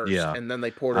Vita first, Yeah. and then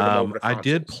they ported them over to I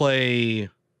did consoles. play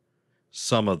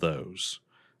some of those.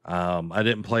 I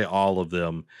didn't play all of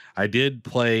them. I did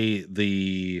play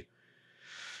the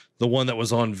one that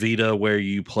was on Vita where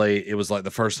you play, it was like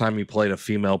the first time you played a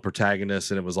female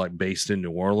protagonist and it was like based in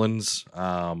New Orleans.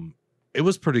 It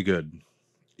was pretty good.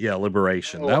 Yeah,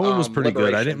 Liberation. That one was pretty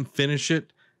good. I Liberation. didn't finish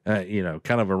it.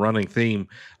 Kind of a running theme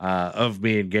of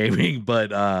me in gaming,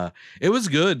 but it was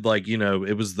good. Like,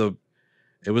 it was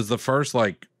the first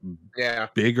like Yeah.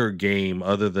 bigger game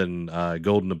other than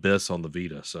Golden Abyss on the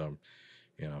Vita. So,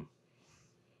 the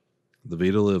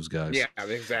Vita lives, guys. Yeah.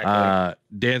 Exactly.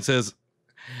 Dan says,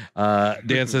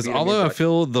 Vita although I means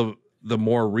feel the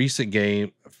more recent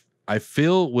game, I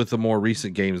feel with the more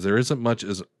recent games, there isn't much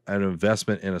as an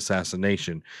investment in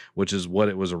assassination, which is what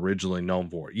it was originally known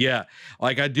for. Yeah,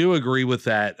 like I do agree with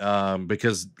that,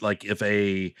 because like if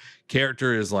a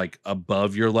character is like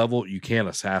above your level, you can't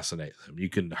assassinate them. You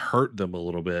can hurt them a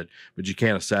little bit, but you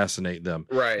can't assassinate them.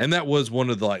 Right. And that was one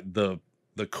of the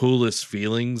coolest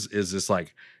feelings, is this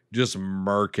like just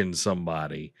murking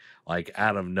somebody like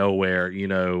out of nowhere,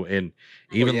 and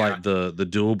even yeah. like the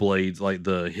dual blades, like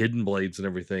the hidden blades and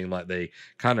everything, like they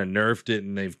kind of nerfed it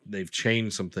and they've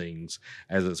changed some things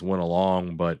as it's went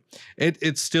along, but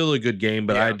it's still a good game.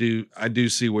 But Yeah. I do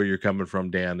see where you're coming from,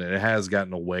 Dan, and it has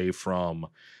gotten away from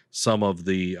some of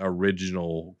the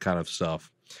original kind of stuff.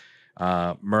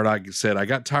 Murdoch said, I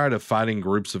got tired of fighting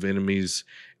groups of enemies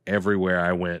everywhere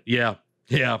I went. Yeah.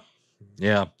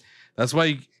 That's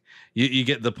why you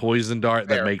get the poison dart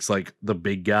that Fair. makes like the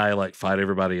big guy like fight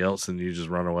everybody else and you just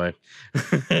run away.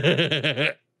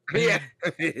 Yeah.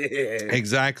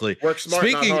 Exactly. Work smart,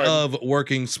 not Speaking hard. of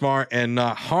working smart and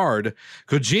not hard,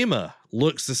 Kojima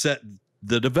looks to set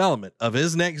the development of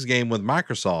his next game with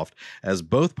Microsoft as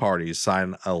both parties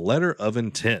sign a letter of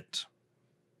intent.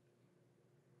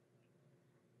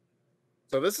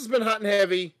 So this has been hot and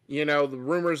heavy. You know, the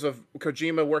rumors of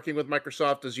Kojima working with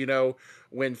Microsoft, as you know,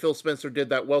 when Phil Spencer did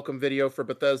that welcome video for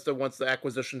Bethesda, once the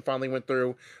acquisition finally went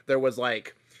through, there was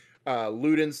like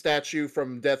Ludens statue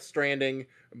from Death Stranding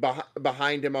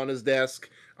behind him on his desk.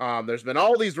 There's been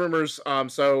all these rumors.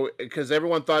 So because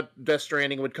everyone thought Death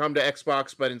Stranding would come to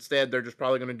Xbox, but instead they're just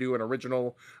probably going to do an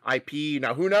original IP.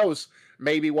 Now, who knows?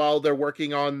 Maybe while they're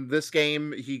working on this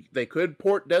game, they could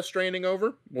port Death Stranding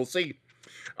over. We'll see.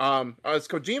 As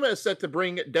Kojima is set to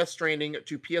bring Death Stranding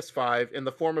to PS5 in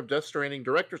the form of Death Stranding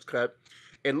Director's Cut,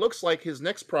 it looks like his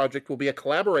next project will be a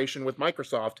collaboration with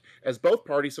Microsoft, as both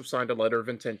parties have signed a letter of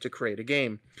intent to create a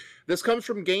game. This comes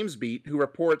from GamesBeat, who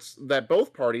reports that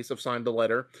both parties have signed the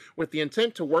letter with the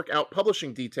intent to work out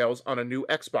publishing details on a new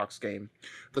Xbox game.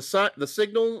 This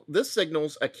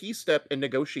signals a key step in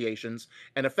negotiations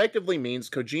and effectively means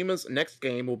Kojima's next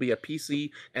game will be a PC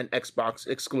and Xbox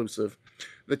exclusive.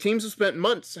 The teams have spent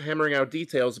months hammering out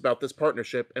details about this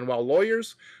partnership, and while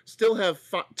lawyers still have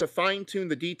to fine-tune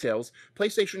the details,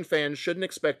 PlayStation fans shouldn't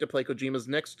expect to play Kojima's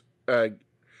next game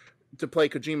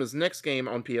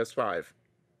on PS5.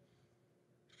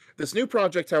 This new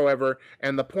project, however,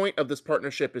 and the point of this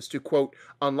partnership is to, quote,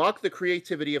 unlock the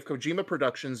creativity of Kojima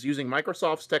Productions using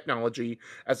Microsoft's technology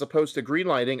as opposed to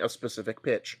greenlighting a specific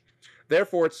pitch.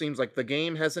 Therefore, it seems like the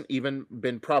game hasn't even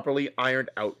been properly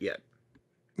ironed out yet.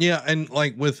 Yeah, and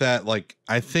like with that, like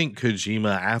I think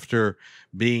Kojima, after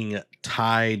being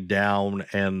tied down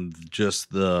and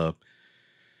just the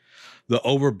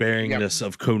overbearingness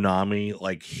of Konami,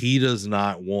 like he does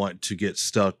not want to get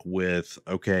stuck with,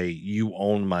 okay, you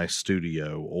own my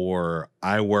studio or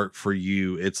I work for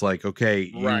you. It's like, okay,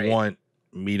 you want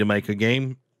me to make a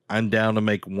game? I'm down to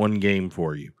make one game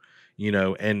for you, you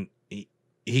know, and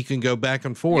he can go back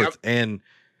and forth and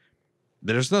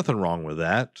there's nothing wrong with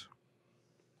that.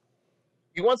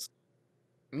 He wants,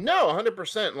 no,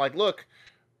 100%. Like, look,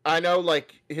 I know,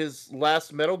 like, his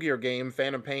last Metal Gear game,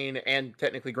 Phantom Pain, and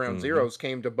technically Ground Zeroes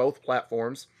came to both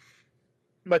platforms.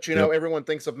 But, you know, everyone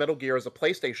thinks of Metal Gear as a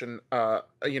PlayStation,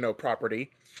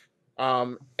 property.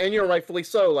 And, rightfully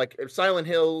so. Like, Silent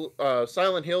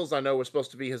Hills, I know, was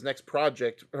supposed to be his next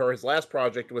project, or his last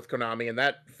project with Konami, and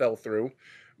that fell through.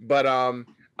 But,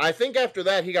 I think after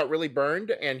that, he got really burned,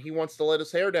 and he wants to let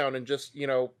his hair down and just,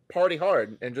 party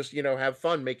hard and just, have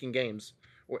fun making games.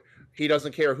 He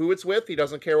doesn't care who it's with. He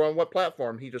doesn't care on what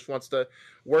platform. He just wants to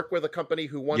work with a company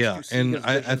who wants to see his visions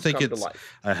I think come it's to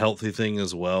life. A healthy thing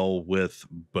as well with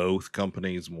both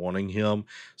companies wanting him.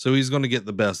 So he's going to get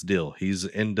the best deal. He's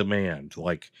in demand.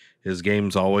 Like his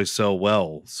games always sell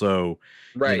well. So,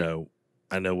 I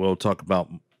know we'll talk about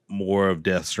more of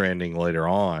Death Stranding later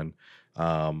on.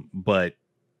 But,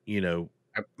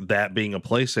 that being a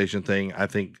PlayStation thing, I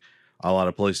think a lot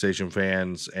of PlayStation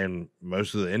fans and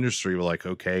most of the industry were like,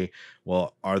 okay,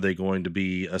 well, are they going to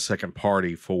be a second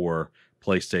party for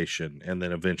PlayStation and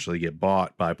then eventually get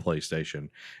bought by PlayStation?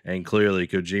 And clearly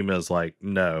Kojima is like,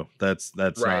 no, that's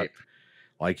not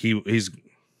like he's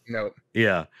no.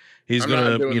 Yeah. He's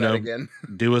going to,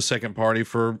 do a second party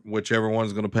for whichever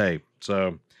one's going to pay.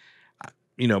 So,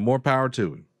 more power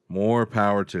to him, more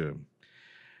power to him.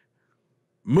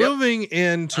 Moving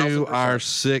into our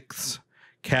sixth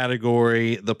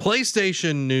category, the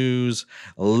PlayStation News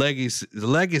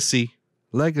legacy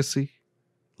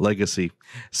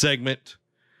segment.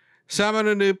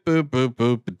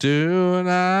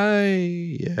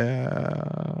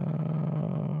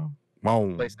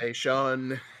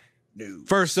 PlayStation News.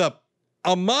 First up,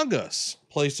 Among Us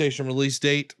PlayStation release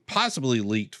date possibly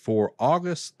leaked for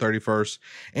August 31st,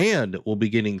 and we'll be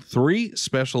getting 3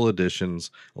 special editions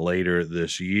later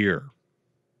this year.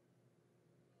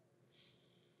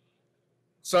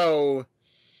 So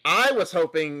I was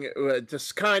hoping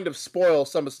to kind of spoil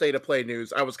some of State of Play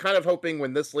news. I was kind of hoping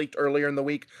when this leaked earlier in the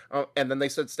week, and then they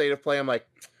said State of Play, I'm like,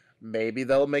 maybe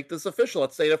they'll make this official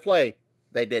at State of Play.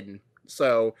 They didn't.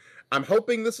 So I'm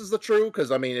hoping this is the true,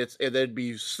 because I mean it'd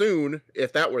be soon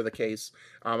if that were the case.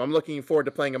 I'm looking forward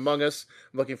to playing Among Us.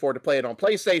 I'm looking forward to play it on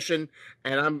PlayStation,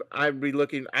 and I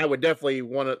would definitely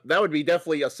want to. That would be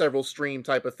definitely a several stream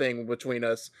type of thing between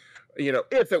us,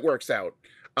 if it works out.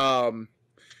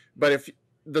 But if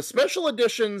the special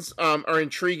editions are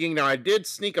intriguing, now I did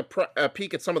sneak a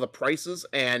peek at some of the prices,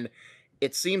 and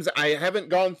it seems I haven't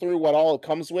gone through what all it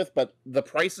comes with, but the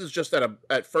prices just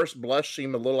at first blush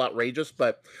seem a little outrageous.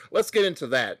 But let's get into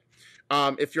that.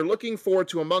 If you're looking forward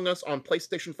to Among Us on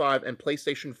PlayStation 5 and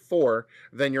PlayStation 4,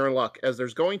 then you're in luck, as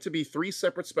there's going to be 3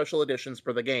 separate special editions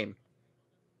for the game.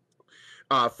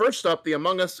 First up, the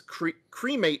Among Us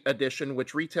Cremate Edition,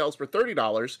 which retails for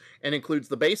 $30 and includes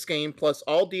the base game plus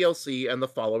all DLC and the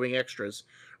following extras: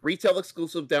 retail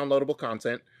exclusive downloadable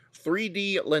content,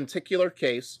 3D lenticular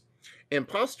case,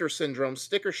 Imposter Syndrome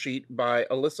sticker sheet by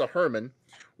Alyssa Herman,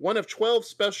 one of 12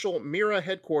 special Mira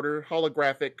headquarter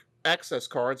holographic access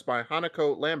cards by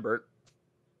Hanako Lambert,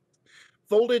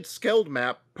 folded Skeld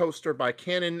map poster by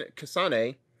Canon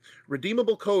Kasane,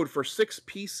 redeemable code for 6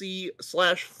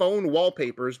 PC/phone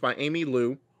wallpapers by Amy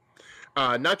Liu.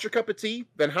 Not your cup of tea?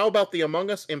 Then how about the Among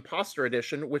Us Imposter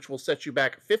Edition, which will set you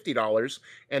back $50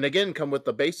 and again come with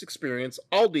the base experience,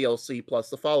 all DLC plus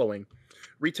the following: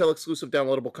 retail exclusive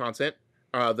downloadable content,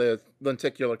 the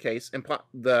lenticular case,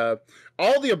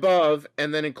 all the above,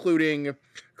 and then including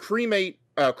Crewmate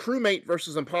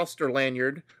versus Imposter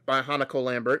lanyard by Hanako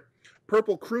Lambert,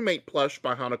 purple Crewmate plush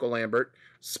by Hanako Lambert,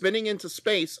 Spinning into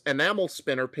Space enamel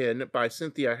spinner pin by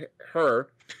Cynthia Herr,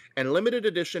 and limited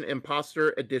edition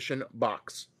Imposter Edition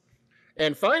box.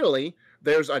 And finally,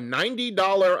 there's a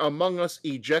 $90 Among Us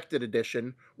Ejected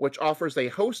Edition, which offers a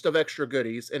host of extra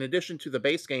goodies in addition to the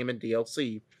base game and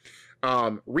DLC.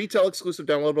 Retail exclusive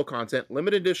downloadable content,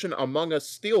 limited edition Among Us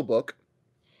Steelbook,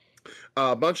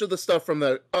 a bunch of the stuff from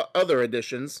the other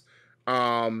editions,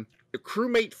 the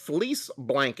Crewmate Fleece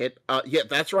Blanket, yeah,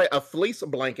 that's right, a fleece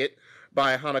blanket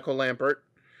by Hanako Lambert,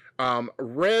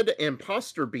 red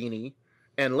Imposter Beanie,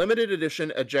 and limited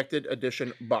edition Ejected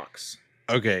Edition box.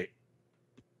 Okay.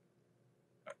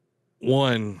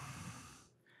 One,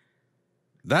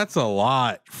 that's a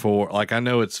lot for, like, I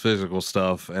know it's physical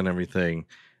stuff and everything.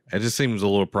 It just seems a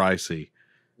little pricey.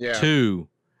 Yeah. Two.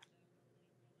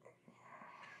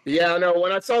 Yeah, no,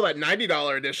 when I saw that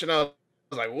 $90 edition, I was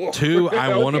like, whoa. Two,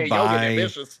 I want to Okay, buy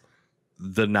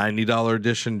the $90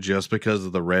 edition just because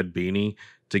of the red beanie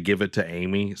to give it to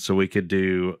Amy so we could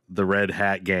do the red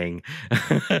hat gang.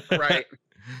 Right.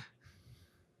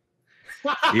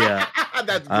 Yeah.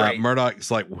 That's great. Murdoch's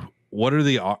like,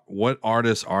 what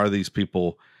artists are these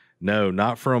people? No,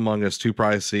 not for Among Us, too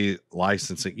pricey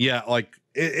licensing. Yeah, like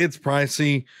it's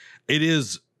pricey. It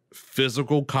is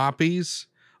physical copies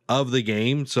of the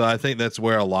game, so I think that's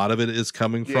where a lot of it is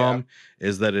coming from,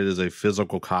 is that it is a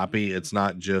physical copy. It's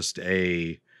not just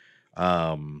a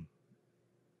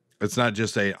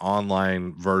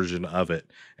online version of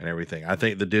it and everything. I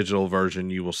think the digital version,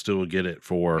 you will still get it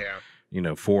for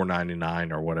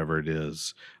 $4.99 or whatever it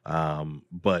is.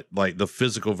 But like the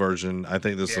physical version, I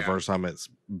think this is the first time it's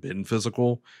been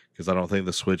physical, because I don't think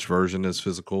the Switch version is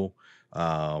physical.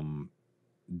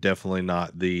 Definitely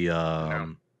not the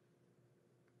No.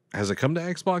 Has it come to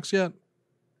Xbox yet?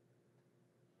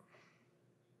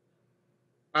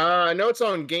 I know it's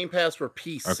on Game Pass for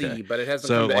PC, but it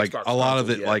hasn't come to like Xbox a lot of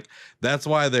it yet. like that's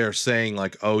why they're saying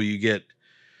like, oh, you get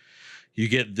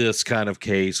this kind of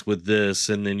case with this,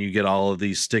 and then you get all of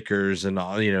these stickers and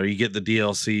all, you get the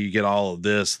DLC, you get all of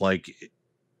this. Like,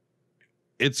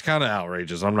 it's kind of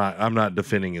outrageous. I'm not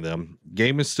defending them.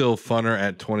 Game is still funner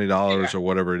at $20 or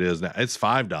whatever it is now. It's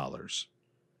 $5.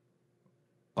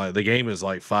 Like the game is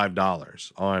like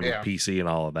 $5 on PC and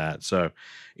all of that. So,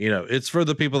 it's for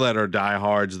the people that are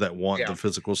diehards that want the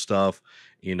physical stuff.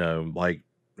 Like,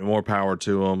 more power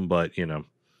to them. But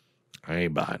I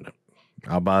ain't buying it.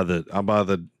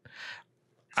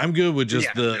 I'm good with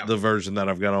just the version that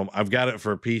I've got on. I've got it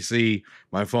for PC,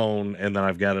 my phone, and then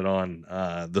I've got it on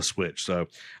the Switch. So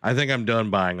I think I'm done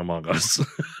buying Among Us.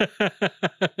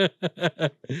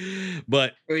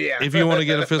 But if you want to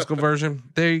get a physical version,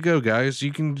 there you go, guys.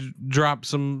 You can drop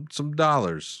some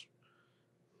dollars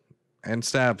and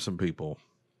stab some people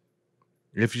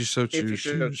if you so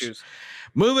choose.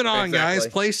 Moving on, guys.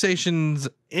 PlayStation's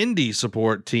indie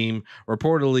support team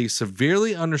reportedly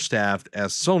severely understaffed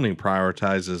as Sony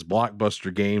prioritizes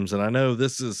blockbuster games. And I know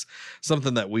this is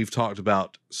something that we've talked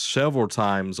about several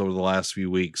times over the last few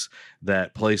weeks,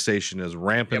 that PlayStation is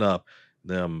ramping up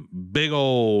them big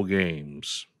old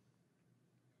games.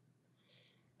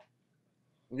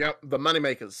 Yep, the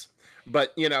moneymakers.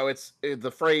 But, it's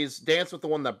the phrase dance with the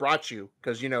one that brought you,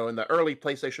 because, in the early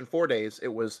PlayStation 4 days, it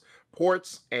was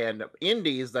ports and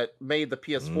indies that made the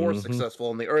PS4 successful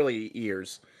in the early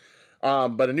years.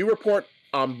 But a new report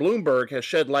on Bloomberg has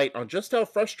shed light on just how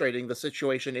frustrating the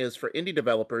situation is for indie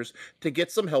developers to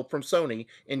get some help from Sony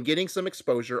in getting some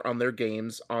exposure on their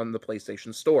games on the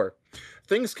PlayStation Store.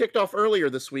 Things kicked off earlier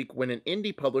this week when an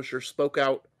indie publisher spoke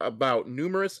out about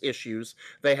numerous issues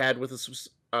they had with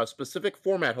a specific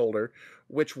format holder,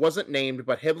 which wasn't named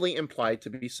but heavily implied to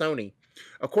be Sony.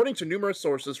 According to numerous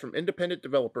sources from independent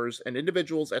developers and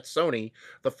individuals at Sony,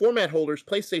 the format holder's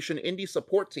PlayStation indie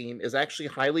support team is actually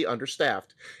highly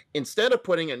understaffed. Instead of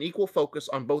putting an equal focus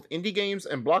on both indie games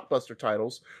and blockbuster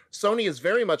titles, Sony is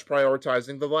very much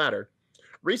prioritizing the latter.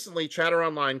 Recently, Chatter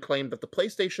Online claimed that the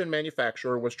PlayStation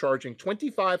manufacturer was charging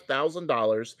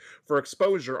 $25,000 for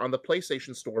exposure on the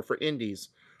PlayStation Store for indies.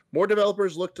 More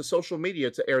developers looked to social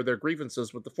media to air their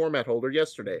grievances with the format holder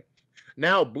yesterday.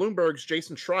 Now, Bloomberg's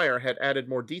Jason Schreier had added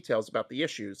more details about the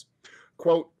issues.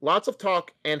 Quote, lots of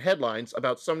talk and headlines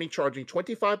about Sony charging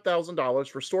 $25,000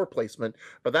 for store placement,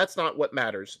 but that's not what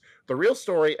matters. The real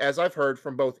story, as I've heard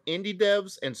from both indie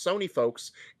devs and Sony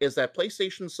folks, is that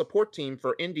PlayStation's support team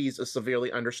for indies is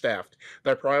severely understaffed.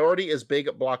 Their priority is big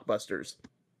blockbusters.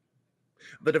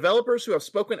 The developers who have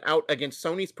spoken out against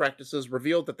Sony's practices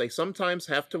revealed that they sometimes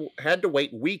had to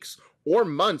wait weeks or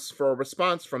months for a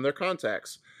response from their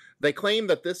contacts. They claim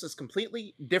that this is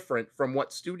completely different from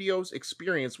what studios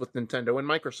experience with Nintendo and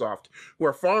Microsoft, who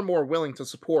are far more willing to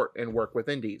support and work with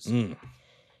indies.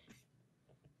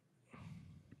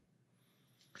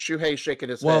 Shuhei shaking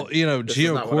his head. Well,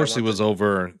 Gio Corsi was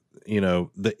over,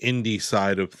 the indie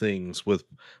side of things with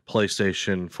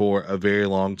PlayStation for a very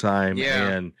long time. Yeah.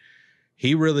 And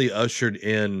he really ushered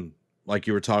in, like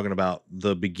you were talking about,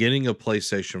 the beginning of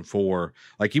PlayStation 4.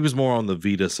 Like, he was more on the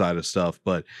Vita side of stuff,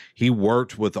 but he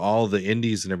worked with all the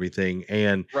indies and everything.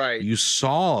 And you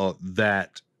saw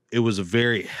that it was a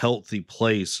very healthy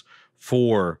place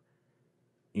for,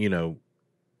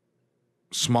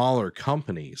 smaller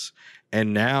companies.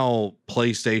 And now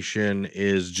PlayStation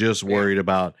is just worried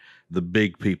about the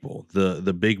big people,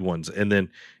 the big ones. And then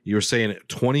you were saying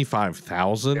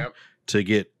 25,000 to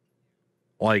get,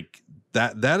 like,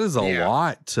 that is a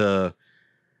lot to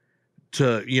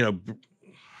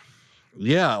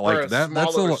like that's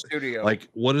a studio. Like,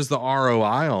 what is the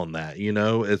ROI on that?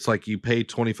 It's like you pay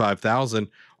 25,000.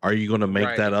 Are you going to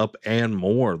make that up and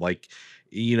more? Like,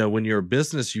 when you're a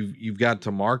business, you've got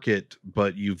to market,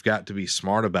 but you've got to be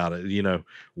smart about it.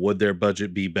 Would their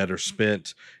budget be better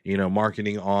spent,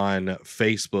 marketing on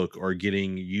Facebook or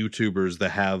getting YouTubers that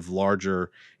have larger,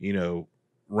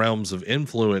 realms of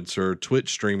influence, or Twitch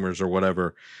streamers or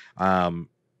whatever, and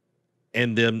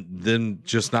then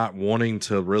just not wanting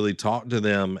to really talk to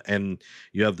them. And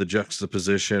you have the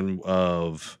juxtaposition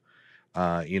of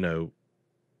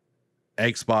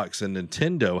Xbox and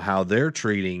Nintendo, how they're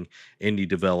treating indie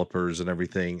developers and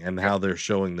everything, and how they're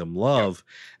showing them love.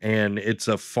 And it's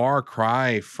a far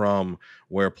cry from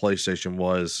where PlayStation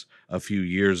was a few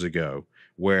years ago,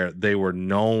 where they were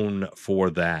known for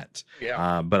that.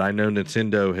 But I know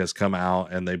Nintendo has come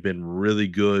out and they've been really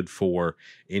good for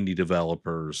indie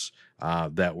developers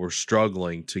that were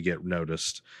struggling to get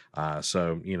noticed.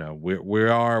 So, we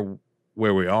are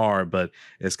where we are, but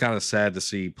it's kind of sad to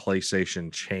see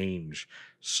PlayStation change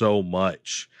so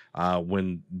much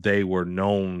when they were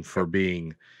known for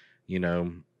being,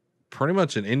 pretty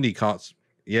much an indie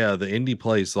the indie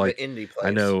place. Like, the indie place. I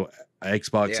know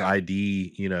Xbox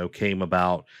ID, came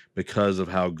about because of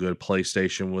how good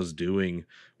PlayStation was doing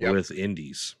with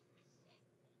indies.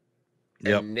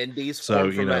 And indies,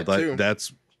 so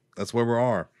that's where we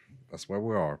are. That's where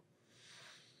we are.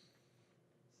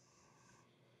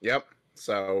 Yep.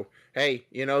 So, hey,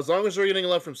 as long as we're getting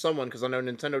love from someone, because I know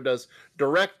Nintendo does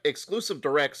exclusive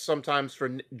directs sometimes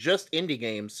for just indie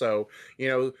games. So,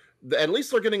 at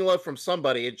least they're getting love from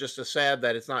somebody. It just is sad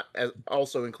that it's not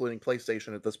also including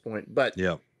PlayStation at this point. But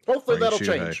hopefully that'll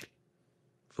change.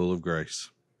 Full of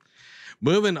grace.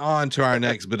 Moving on to our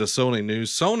next bit of Sony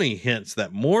news. Sony hints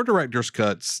that more director's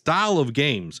cut style of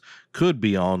games could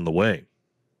be on the way.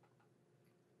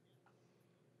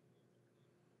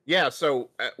 Yeah,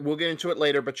 so we'll get into it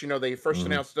later, but they first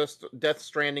announced Death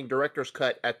Stranding Director's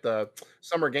Cut at the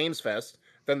Summer Games Fest.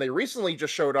 Then they recently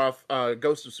just showed off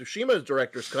Ghost of Tsushima's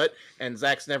Director's Cut and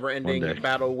Zack's never-ending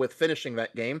battle with finishing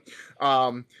that game.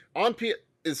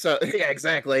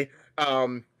 Exactly.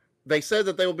 They said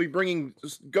that they will be bringing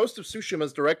Ghost of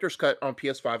Tsushima's Director's Cut on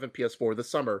PS5 and PS4 this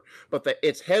summer, but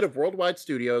its head of Worldwide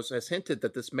Studios has hinted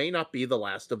that this may not be the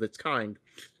last of its kind.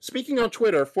 Speaking on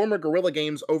Twitter, former Guerrilla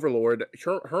Games overlord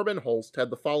Herman Holst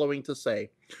had the following to say,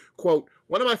 quote,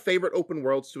 one of my favorite open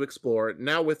worlds to explore,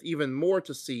 now with even more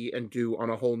to see and do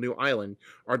on a whole new island.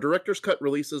 Our Director's Cut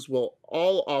releases will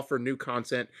all offer new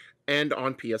content, and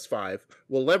on PS5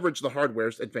 will leverage the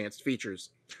hardware's advanced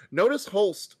features. Notice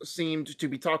Holst seemed to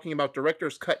be talking about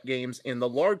Director's Cut games in the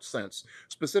large sense,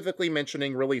 specifically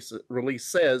mentioning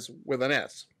releases with an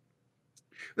S.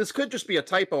 This could just be a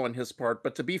typo on his part,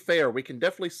 but to be fair, we can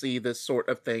definitely see this sort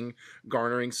of thing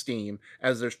garnering steam,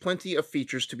 as there's plenty of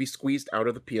features to be squeezed out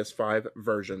of the PS5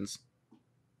 versions.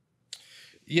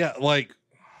 Yeah, like,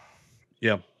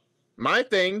 yeah. My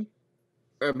thing,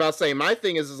 about saying my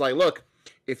thing is like, look,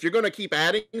 if you're going to keep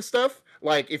adding stuff,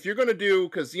 like if you're going to do,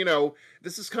 because, you know,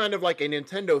 this is kind of like a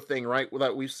Nintendo thing, right?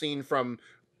 That we've seen from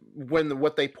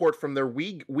what they port from their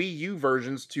Wii U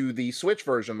versions to the Switch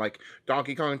version, like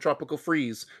Donkey Kong Tropical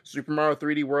Freeze, Super Mario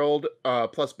 3D World,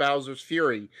 plus Bowser's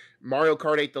Fury, Mario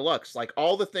Kart 8 Deluxe, like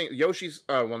all the things, Yoshi's,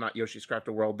 well, not Yoshi's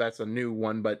Crafted World, that's a new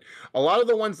one, but a lot of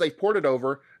the ones they ported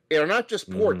over are not just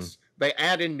ports, they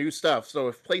add in new stuff. So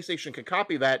if PlayStation can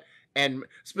copy that, and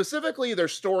specifically their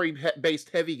story-based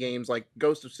heavy games like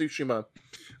Ghost of Tsushima,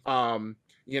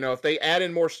 you know, if they add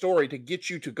in more story to get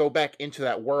you to go back into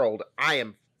that world, I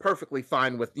am perfectly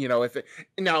fine with, you know,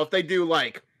 if they do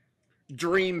like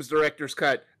Dreams Director's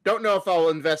Cut, don't know if I'll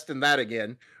invest in that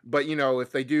again, but you know,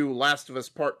 if they do Last of Us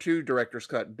Part 2 Director's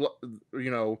Cut,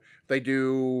 you know, they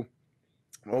do,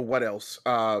 well, what else?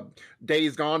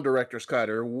 Days Gone Director's Cut,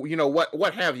 or you know,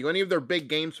 what have you, any of their big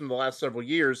games from the last several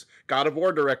years, God of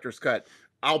War Director's Cut,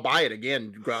 I'll buy it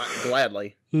again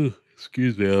gladly.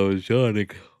 Excuse me, I was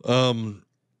yawning.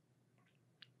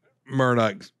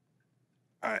 Murdoch,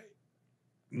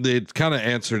 they kind of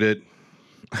answered it.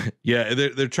 Yeah,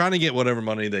 they're trying to get whatever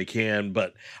money they can,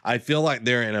 but I feel like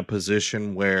they're in a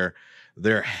position where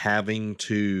they're having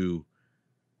to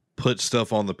put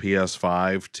stuff on the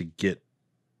PS5 to get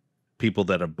people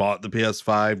that have bought the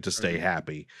PS5 to stay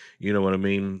happy. You know what I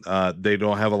mean? They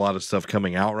don't have a lot of stuff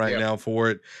coming out right now for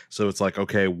it. So it's like,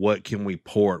 okay, what can we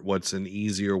port? What's an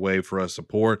easier way for us to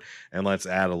port? And let's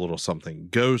add a little something.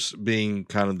 Ghost being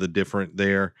kind of the different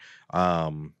there.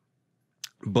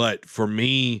 But for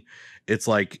me, it's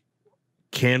like,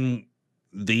 can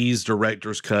these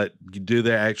director's cut, do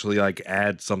they actually like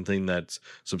add something that's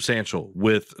substantial?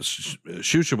 With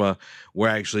Tsushima, we're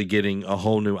actually getting a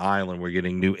whole new island, we're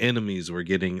getting new enemies, we're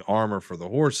getting armor for the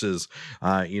horses,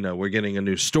 you know, we're getting a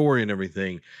new story and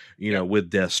everything. You know, with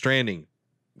Death Stranding,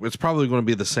 it's probably going to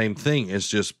be the same thing. It's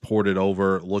just ported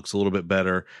over, looks a little bit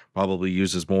better, probably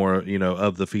uses more, you know,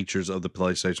 of the features of the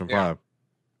PlayStation 5.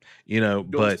 You know,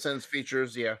 but DualSense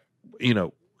features, you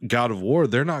know, God of War,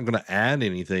 they're not going to add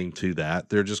anything to that.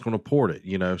 They're just going to port it,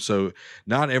 you know, so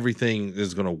not everything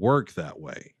is going to work that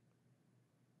way.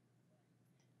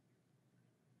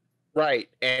 Right.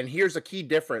 And here's a key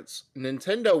difference.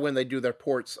 Nintendo, when they do their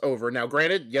ports over, now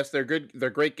granted, yes, they're good, they're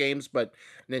great games, but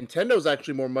Nintendo's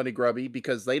actually more money grubby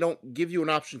because they don't give you an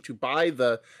option to buy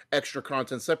the extra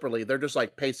content separately. They're just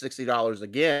like, pay $60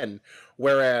 again.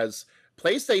 Whereas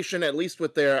PlayStation, at least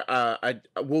with their,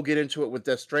 we'll get into it with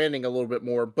Death Stranding a little bit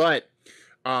more, but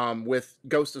with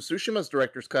Ghost of Tsushima's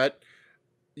Director's Cut,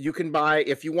 you can buy,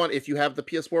 if you have the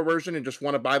PS4 version and just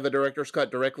want to buy the Director's Cut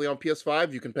directly on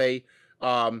PS5, you can pay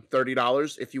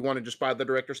 $30. If you want to just buy the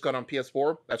Director's Cut on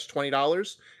PS4, that's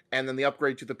 $20. And then the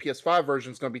upgrade to the PS5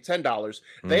 version is going to be $10.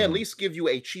 They at least give you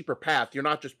a cheaper path. You're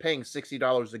not just paying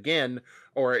 $60 again,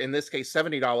 or in this case,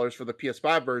 $70 for the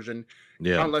PS5 version,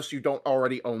 unless you don't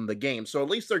already own the game. So at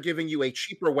least they're giving you a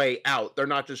cheaper way out. They're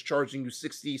not just charging you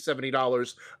 $60,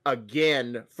 $70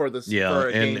 again for this. Yeah, for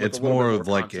a and game it's with a little more bit of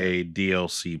like content. a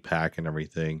DLC pack and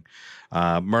everything.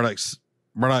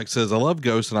 Murdoch says, I love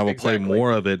Ghost and I will play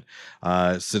more of it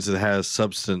since it has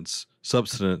substance,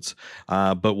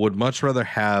 but would much rather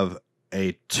have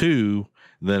a 2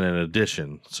 than an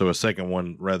addition. So a second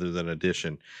one rather than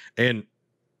addition. And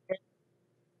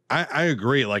I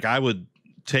agree. Like, I would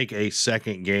take a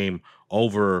second game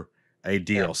over a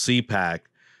DLC pack,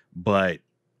 but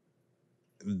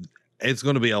it's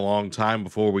going to be a long time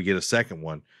before we get a second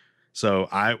one. So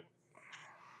I'll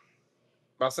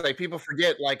say people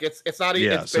forget, like it's not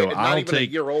even it's so not I'll even take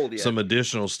a year old yet. some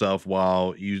additional stuff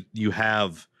while you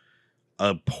have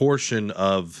a portion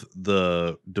of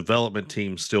the development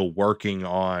team still working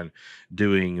on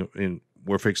doing, and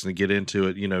we're fixing to get into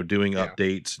it, you know, doing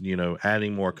updates, you know,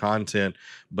 adding more content,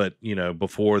 but you know,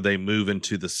 before they move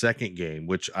into the second game,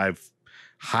 which I've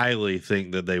highly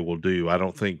think that they will do. I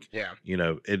don't think, you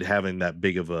know, it having that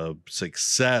big of a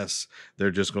success,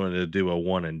 they're just going to do a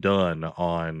one and done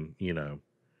on, you know,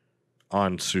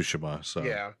 on Tsushima.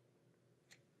 So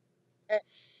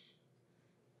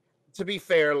to be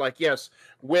fair, like, yes,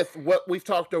 with what we've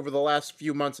talked over the last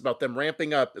few months about them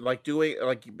ramping up, like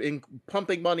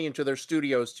pumping money into their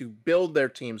studios to build their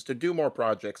teams, to do more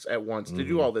projects at once, to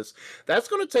do all this, that's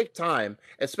going to take time,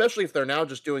 especially if they're now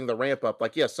just doing the ramp up.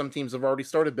 Like, yes, some teams have already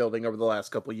started building over the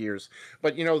last couple of years,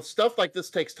 but you know, stuff like this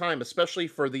takes time, especially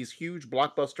for these huge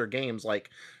blockbuster games. Like,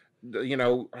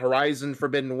 Horizon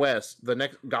Forbidden West, the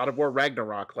next God of War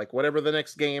Ragnarok, like whatever the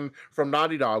next game from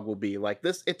Naughty Dog will be. Like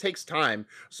this, it takes time.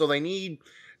 So they need,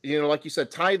 like you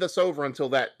said, tie this over until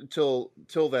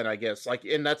then, I guess. Like,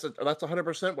 and that's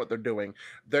 100% what they're doing.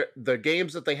 The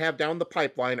games that they have down the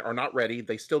pipeline are not ready.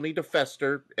 They still need to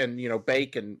fester and,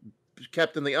 bake and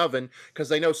kept in the oven, because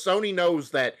they know Sony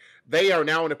knows that they are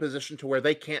now in a position to where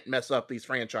they can't mess up these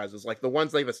franchises, like the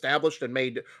ones they've established and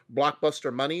made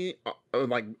blockbuster money,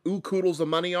 like oodles of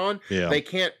money on. Yeah. They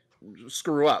can't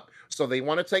screw up. So they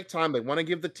want to take time. They want to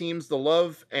give the teams the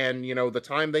love and the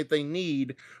time that they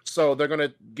need. So they're going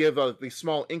to give these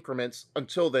small increments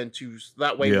until then, to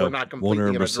that way we're not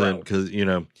completely in a drought. Because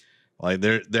like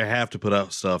they have to put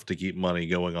out stuff to keep money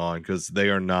going on, because they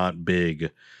are not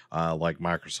big like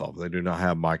Microsoft. They do not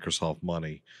have Microsoft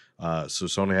money. So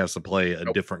Sony has to play a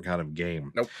different kind of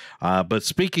game. But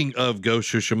speaking of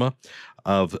Ghost Tsushima,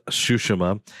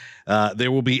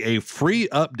 there will be a free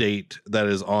update that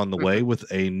is on the way with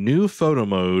a new photo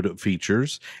mode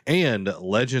features and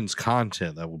Legends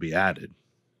content that will be added.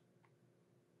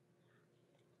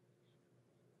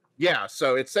 Yeah,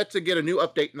 so it's set to get a new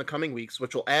update in the coming weeks,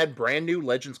 which will add brand new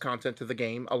Legends content to the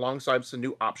game alongside some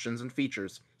new options and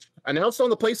features. Announced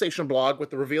on the PlayStation blog with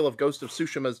the reveal of Ghost of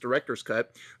Tsushima's Director's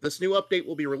Cut, this new update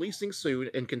will be releasing soon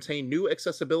and contain new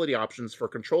accessibility options for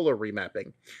controller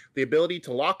remapping, the ability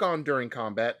to lock on during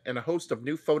combat, and a host of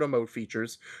new photo mode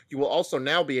features. You will also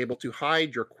now be able to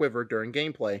hide your quiver during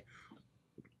gameplay.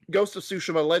 Ghost of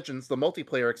Tsushima Legends, the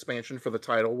multiplayer expansion for the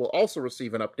title, will also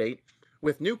receive an update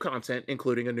with new content,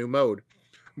 including a new mode.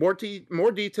 More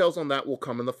details on that will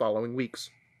come in the following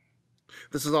weeks.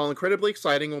 This is all incredibly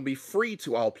exciting and will be free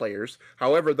to all players.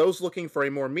 However, those looking for a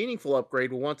more meaningful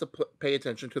upgrade will want to pay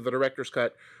attention to the Director's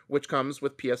Cut, which comes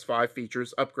with PS5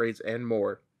 features, upgrades, and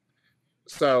more.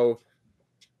 So,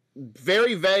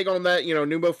 very vague on that,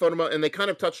 new mode, photo mode, and they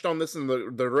kind of touched on this in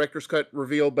the Director's Cut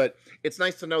reveal, but it's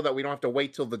nice to know that we don't have to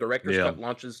wait till the Director's Cut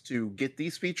launches to get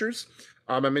these features.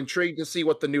 I'm intrigued to see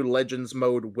what the new Legends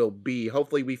mode will be.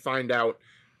 Hopefully we find out,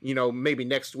 maybe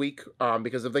next week,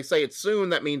 because if they say it's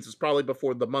soon, that means it's probably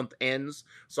before the month ends.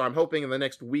 So I'm hoping in the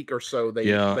next week or so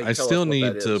they I still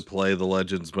need to play the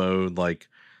Legends mode. Like,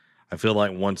 I feel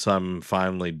like once I'm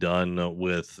finally done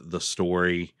with the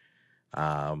story,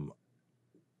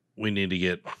 we need to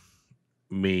get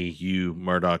me, you,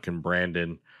 Murdoch, and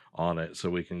Brandon on it so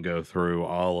we can go through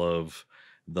all of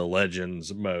the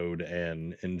Legends mode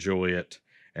and enjoy it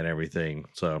and everything.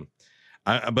 So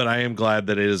but I am glad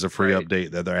that it is a free update,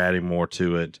 that they're adding more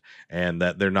to it, and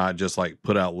that they're not just like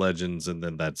put out Legends and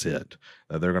then that's it,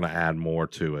 that they're going to add more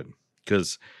to it,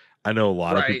 because I know a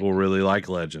lot of people really like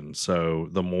Legends. So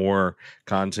the more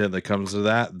content that comes to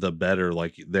that, the better.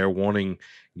 Like, they're wanting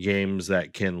games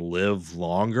that can live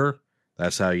longer.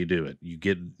 That's how you do it.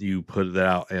 You put it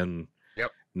out, and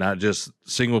not just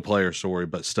single player story,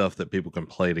 but stuff that people can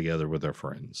play together with their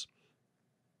friends.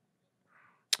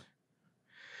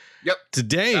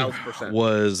 Today 1,000%.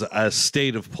 Was a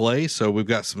state of play. So we've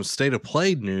got some state of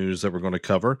play news that we're going to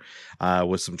cover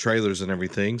with some trailers and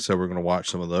everything. So we're going to watch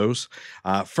some of those.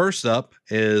 First up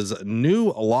is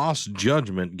new Lost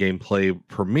Judgment gameplay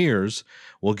premieres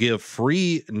will give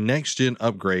free next-gen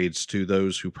upgrades to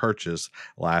those who purchase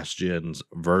last-gen's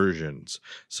versions.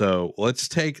 So let's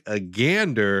take a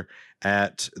gander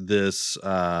at this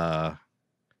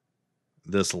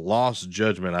this Lost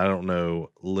Judgment. I don't know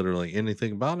literally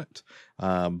anything about it,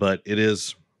 but it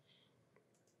is.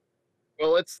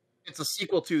 Well, it's a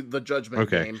sequel to the Judgment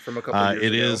game from a couple years ago.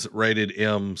 It is rated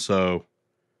M, so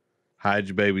hide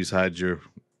your babies, hide your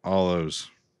all those.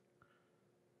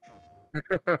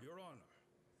 Your Honor.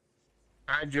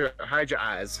 Hide your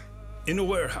eyes. In a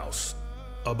warehouse,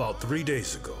 about 3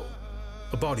 days ago,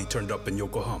 a body turned up in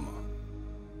Yokohama.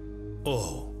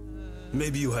 Oh,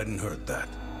 maybe you hadn't heard that.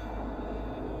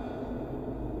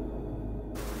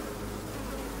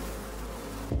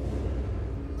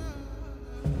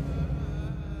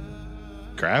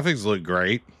 Graphics look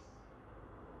great.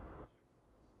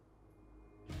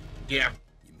 Yeah.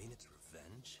 You mean it's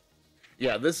revenge?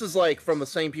 Yeah, this is like from the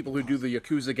same people who do the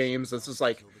Yakuza games. This is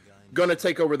like gonna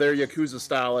take over their Yakuza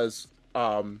style as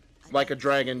Like a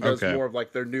Dragon does more of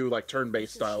like their new like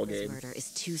turn-based style game. Murder is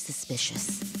too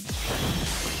suspicious.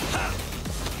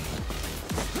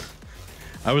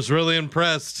 I was really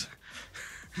impressed.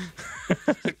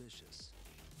 Suspicious.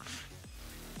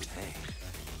 Hey.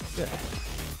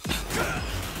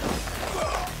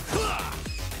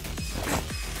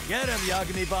 Get him,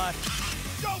 Yagami bot.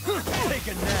 Take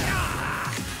a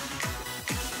nap.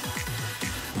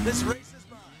 This race is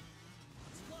mine.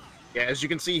 Yeah, as you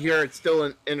can see here, it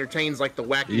still entertains like the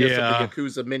wackiness of the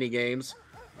Yakuza mini games.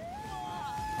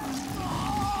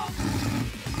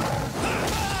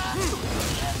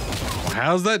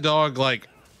 How's that dog like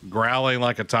growling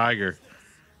like a tiger?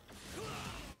 Believe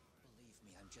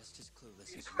me, I'm just as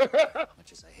clueless as you are,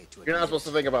 much as I hate to You're not admit supposed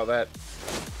to think about that.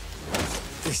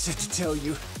 They said to tell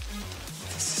you,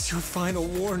 this is your final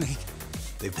warning.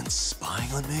 They've been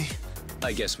spying on me?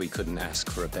 I guess we couldn't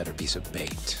ask for a better piece of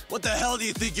bait. What the hell do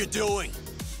you think you're doing?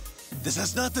 This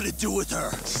has nothing to do with her.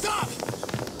 Stop!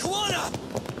 Come on up!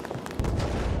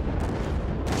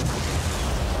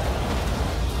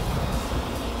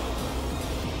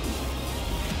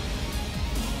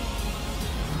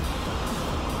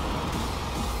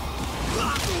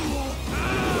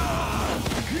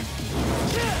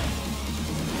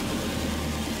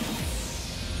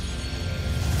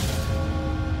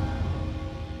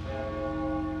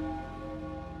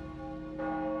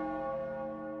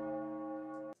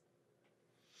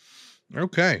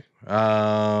 Okay.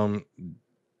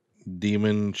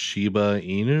 Demon Shiba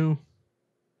Inu.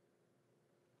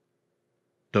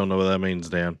 Don't know what that means,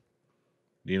 Dan.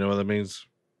 Do you know what that means?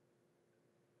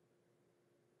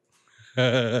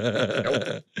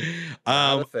 Not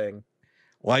a thing.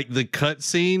 Like the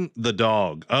cutscene, the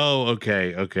dog. Oh,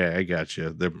 okay, I got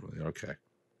you. Okay,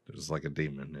 there's like a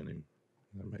demon in him.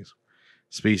 That makes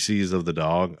species of the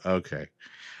dog. Okay,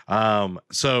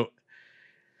 so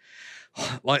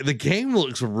like the game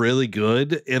looks really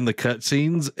good in the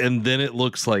cutscenes, and then it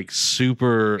looks like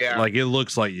super, like it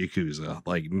looks like Yakuza,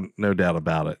 like no doubt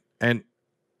about it. And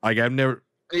like I've never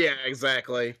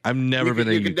exactly. I've never been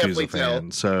a Yakuza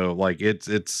fan, so like it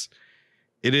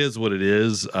is what it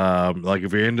is. Like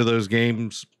if you're into those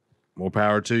games, more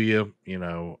power to you, you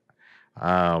know.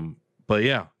 But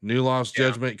yeah, New Lost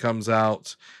Judgment comes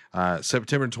out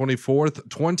September 24th,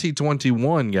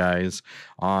 2021, guys,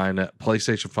 on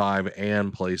PlayStation 5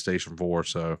 and PlayStation 4.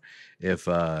 So if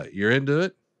you're into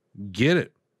it, get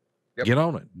it. Get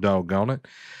on it. Doggone it.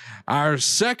 Our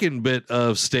second bit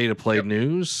of state of play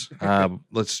news.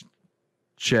 Let's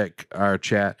check our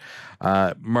chat.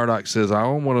 Murdoch says, I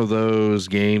own one of those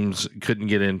games, couldn't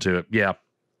get into it. Yeah,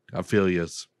 I feel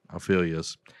yes.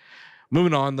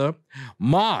 Moving on, though,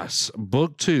 Moss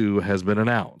Book 2 has been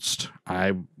announced.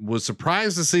 I was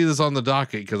surprised to see this on the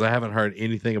docket because I haven't heard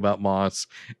anything about Moss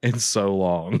in so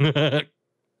long.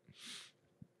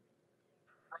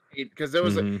 Because it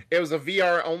was a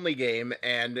VR only game,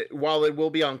 and while it will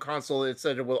be on console, it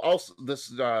said it will also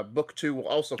book 2 will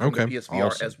also come to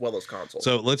PSVR as well as console.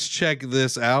 So let's check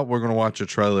this out. We're going to watch a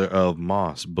trailer of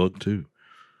Moss Book 2.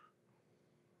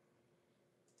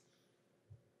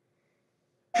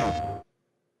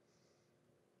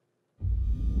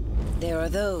 There are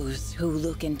those who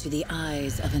look into the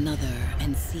eyes of another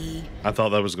and see I thought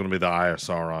that was going to be the Eye of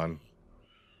Sauron.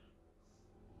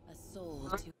 a soul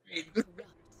to corrupt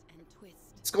and twist.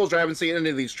 Skulls, I haven't seen any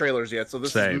of these trailers yet, so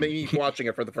this is me watching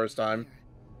it for the first time.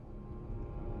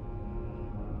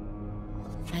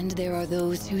 And there are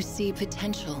those who see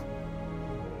potential.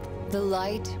 The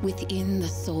light within the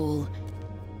soul.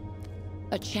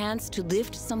 A chance to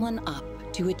lift someone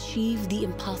up to achieve the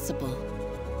impossible.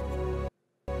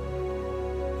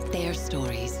 Their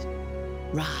stories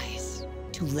rise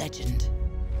to legend.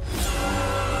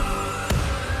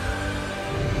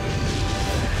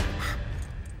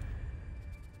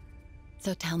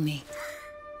 So tell me,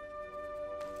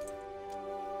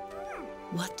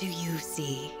 what do you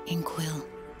see in Quill?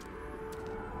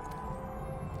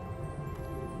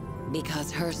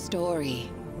 Because her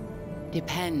story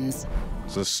depends.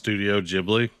 Is this Studio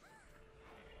Ghibli?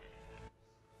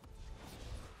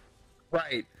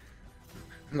 Right.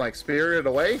 Like Spirited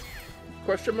Away?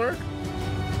 Question mark?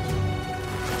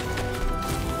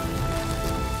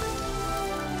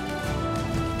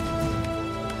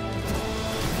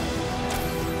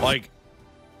 Like,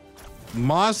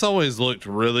 Moss always looked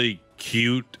really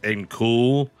cute and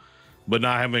cool, but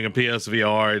not having a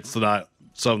PSVR, it's not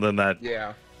something that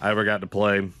I ever got to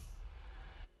play.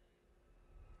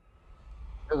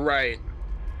 Right.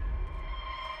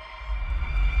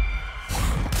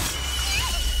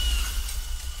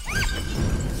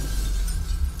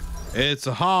 It's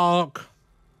a hawk.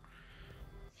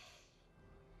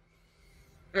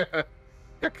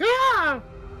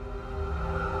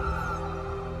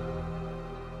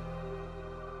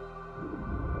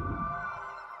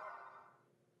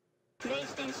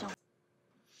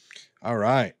 All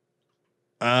right.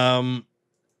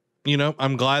 You know,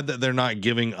 I'm glad that they're not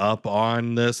giving up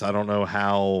on this. I don't know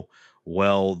how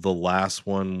well the last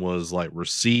one was like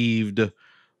received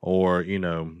or, you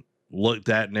know, looked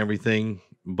at and everything,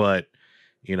 but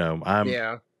you know,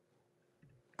 I'm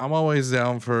always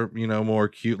down for, you know, more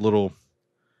cute little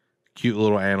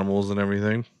animals and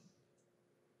everything.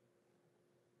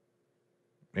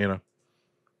 You know.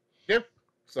 Yep.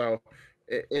 So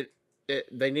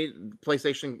They need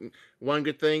PlayStation. One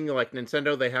good thing, like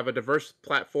Nintendo, they have a diverse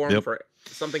platform for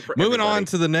something for Moving everybody. on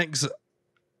to the next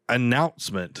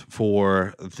announcement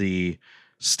for the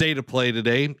state of play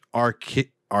today.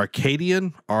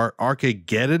 Arcadegeddon.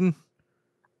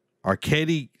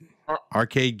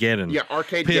 Yeah,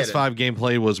 Arcade PS5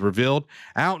 gameplay was revealed,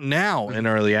 out now in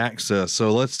early access.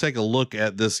 So let's take a look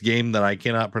at this game that I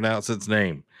cannot pronounce its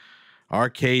name.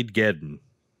 Arcadegeddon.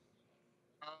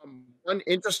 One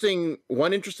interesting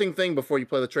thing before you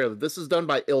play the trailer. This is done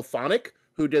by Ilphonic,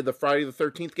 who did the Friday the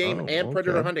 13th game and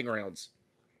Predator Hunting Grounds.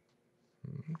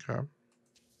 Okay.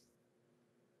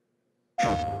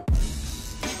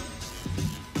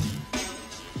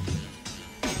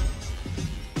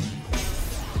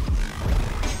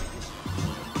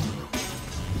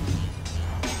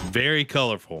 Very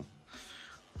colorful.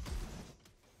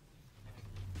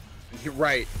 You're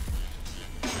right.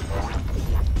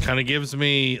 Kind of gives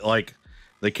me like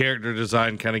the character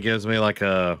design kind of gives me like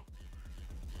a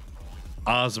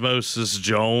Osmosis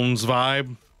Jones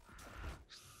vibe.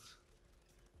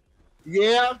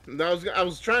 Yeah, I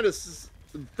was trying to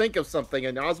think of something,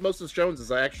 and Osmosis Jones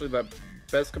is actually the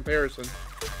best comparison.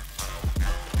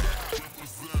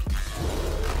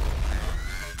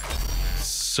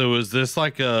 So is this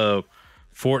like a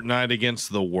Fortnite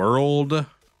against the world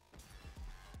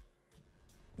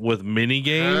with mini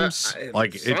games?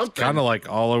 Like it's kind of like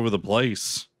all over the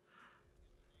place.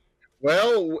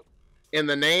 Well, in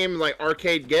the name, like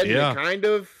Arcadegeddon, kind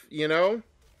of, you know,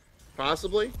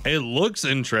 possibly. It looks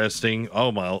interesting.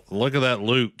 Oh my! Look at that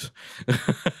loot.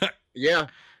 Yeah,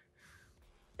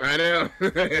 I know.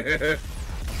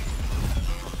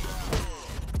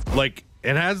 Like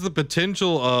it has the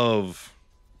potential of.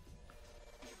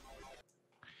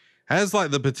 Has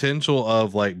like the potential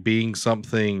of like being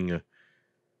something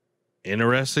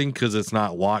interesting because it's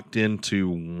not locked into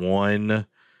one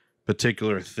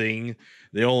particular thing.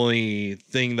 The only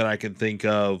thing that I can think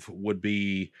of would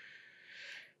be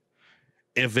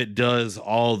if it does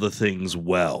all the things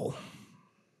well.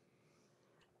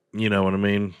 You know what I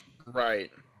mean?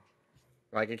 Right.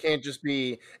 Like it can't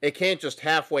just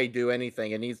halfway do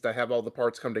anything. It needs to have all the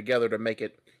parts come together to make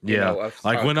it. You know,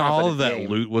 like when all of that game.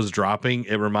 loot was dropping,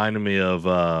 it reminded me of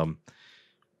Borderlands,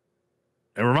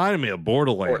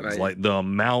 Fortnite. like the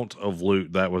amount of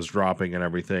loot that was dropping and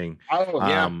everything. Oh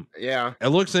yeah, yeah. It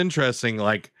looks interesting.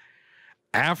 Like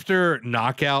after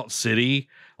Knockout City,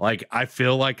 like I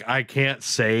feel like I can't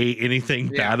say anything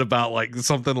bad about like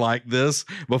something like this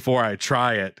before I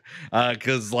try it.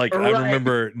 Because like I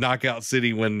remember Knockout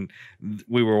City when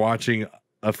we were watching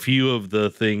a few of the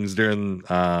things during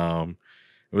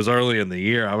it was early in the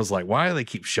year. I was like, why do they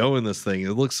keep showing this thing?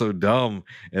 It looks so dumb.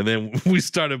 And then we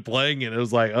started playing it. It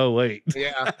was like, oh wait.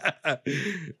 Yeah.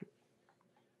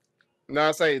 No,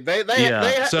 I say they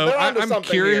so I'm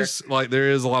curious. Here. Like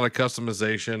there is a lot of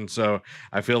customization, so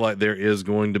I feel like there is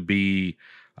going to be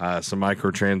some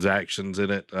microtransactions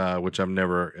in it, which I'm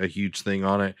never a huge thing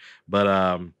on it.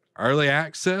 But early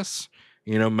access,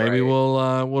 you know, maybe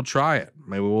we'll try it.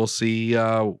 Maybe we'll see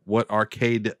what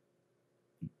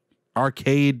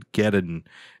Arcadegeddon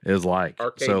is like.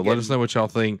 So let us know what y'all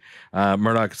think.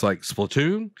 Murdoch's like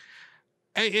Splatoon.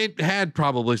 It had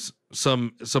probably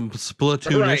some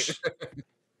Splatoonish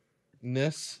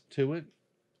ness to it.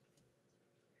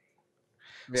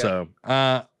 Yeah. So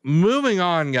moving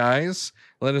on, guys.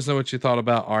 Let us know what you thought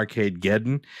about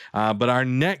Arcadegeddon. But our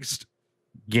next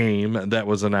game that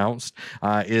was announced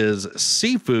is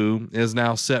Sifu is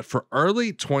now set for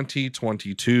early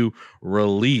 2022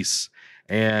 release.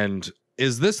 And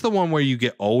is this the one where you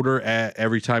get older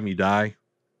every time you die?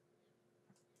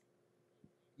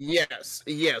 Yes.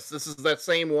 This is that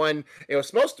same one. It was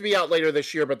supposed to be out later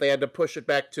this year, but they had to push it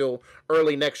back till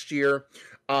early next year.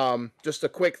 Just a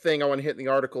quick thing I want to hit in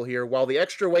the article here. While the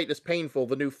extra wait is painful,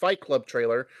 the new Fight Club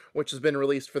trailer, which has been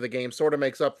released for the game, sort of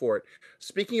makes up for it.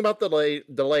 Speaking about the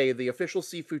delay, the official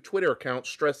Sifu Twitter account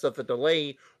stressed that the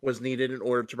delay was needed in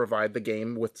order to provide the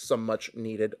game with some much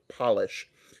needed polish.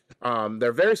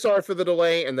 They're very sorry for the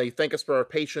delay, and they thank us for our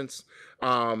patience.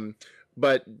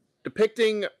 But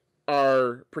depicting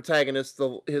our protagonist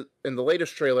in the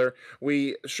latest trailer,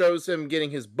 we shows him getting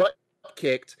his butt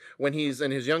kicked when he's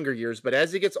in his younger years, but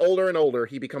as he gets older and older,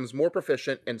 he becomes more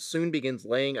proficient and soon begins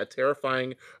laying a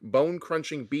terrifying,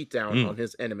 bone-crunching beatdown on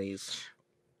his enemies.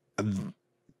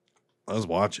 Let's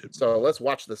watch it. So let's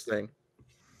watch this thing.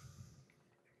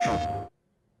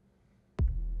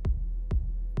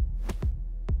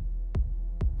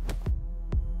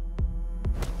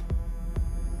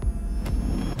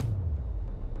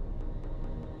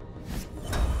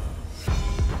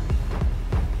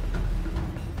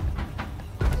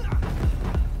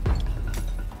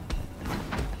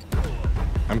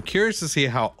 I'm curious to see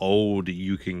how old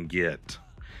you can get.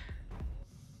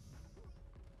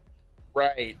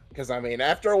 Right, because I mean,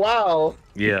 after a while,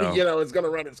 Yeah. you know, it's gonna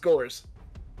run its course.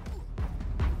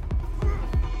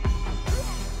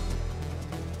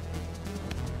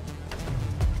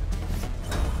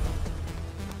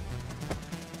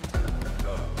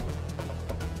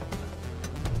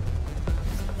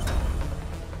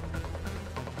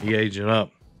 He aging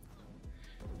up.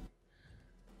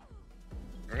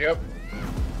 Yep.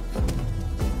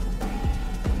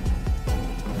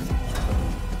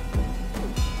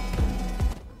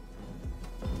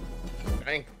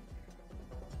 Dang.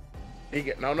 He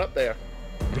getting on up there.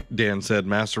 Dan said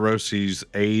Master Rosie's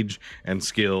age and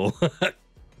skill.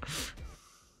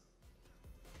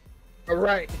 All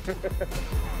right.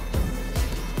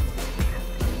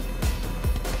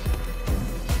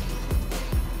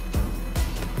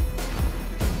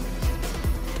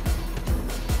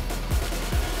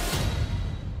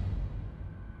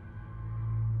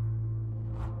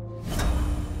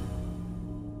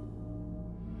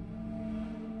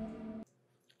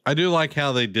 I do like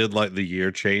how they did like the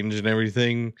year change and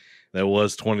everything. That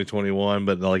was 2021,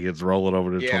 but like it's rolling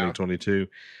over to 2022.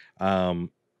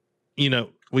 You know,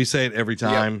 we say it every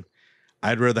time. Yep.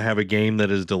 I'd rather have a game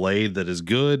that is delayed that is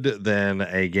good than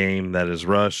a game that is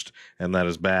rushed and that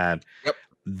is bad. Yep.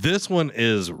 This one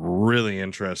is really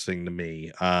interesting to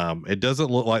me. It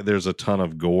doesn't look like there's a ton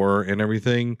of gore and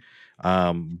everything,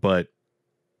 but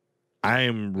I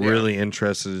am really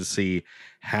interested to see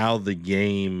how the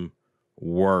game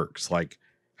works. Like,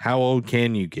 how old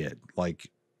can you get? Like,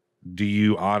 do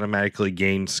you automatically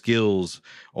gain skills?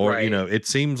 Or, you know, it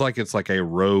seems like it's like a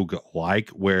rogue like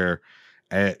where,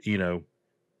 you know,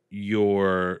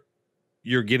 you're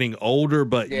getting older,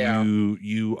 but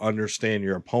you understand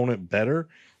your opponent better.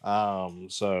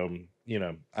 So, you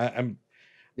know,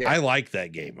 I like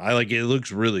that game. I like it. It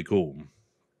looks really cool.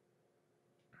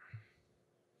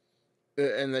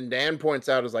 And then Dan points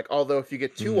out is like, although if you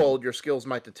get too old, your skills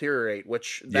might deteriorate,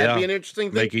 which that'd be an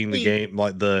interesting thing. Making the game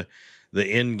like the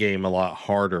end game a lot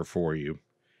harder for you.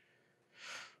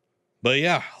 But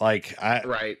yeah, like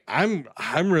I'm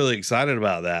really excited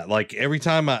about that. Like every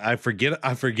time I forget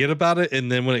about it,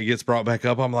 and then when it gets brought back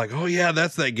up, I'm like, oh yeah,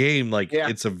 that's that game. Like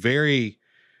it's a very,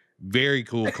 very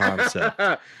cool concept.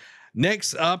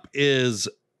 Next up is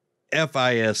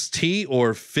FIST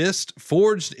or Fist,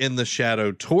 Forged in the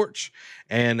Shadow Torch,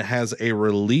 and has a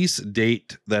release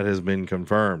date that has been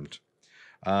confirmed.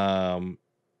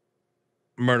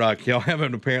 Murdoch, y'all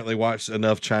haven't apparently watched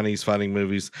enough Chinese fighting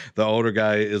movies. The older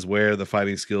guy is where the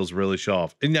fighting skills really show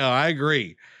off. And no, I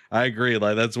agree. Like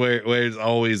that's where it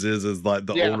always is like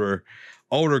the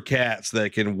older cats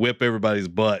that can whip everybody's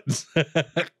butts.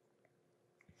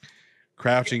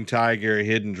 Crouching Tiger,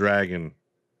 Hidden Dragon.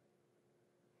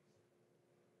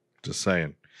 Just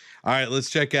saying. All right,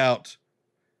 let's check out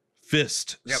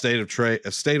Fist State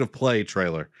of Play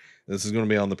trailer. This is going to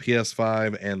be on the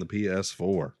PS5 and the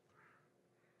PS4.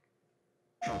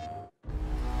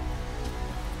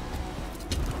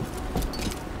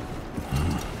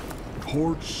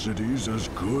 Port City's as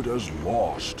good as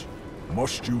lost.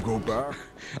 Must you go back?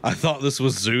 I thought this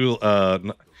was Zootopia.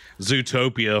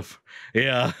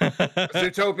 Yeah.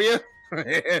 Zootopia?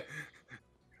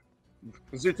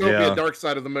 Zootopia, Dark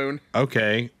Side of the Moon.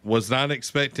 Okay. Was not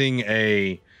expecting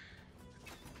a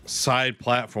side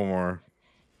platformer.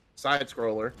 Side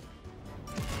scroller.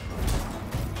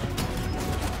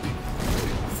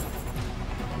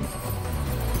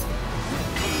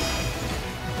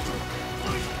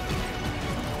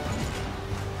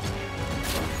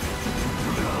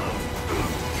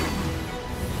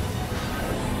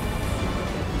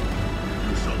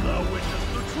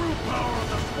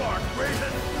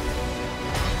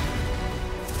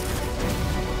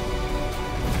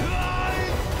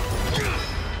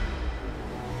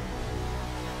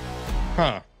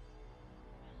 Huh.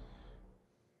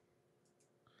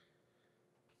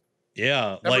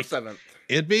 Yeah, Number like 7th.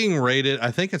 It being rated,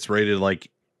 I think it's rated like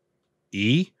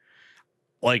E.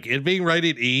 Like it being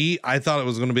rated E, I thought it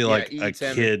was going to be like a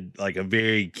kid, like a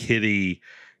very kiddie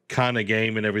kind of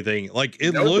game and everything. Like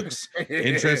it looks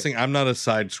interesting. I'm not a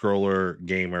side scroller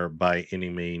gamer by any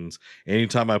means.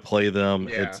 Anytime I play them,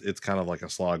 it's kind of like a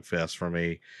slog fest for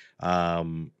me.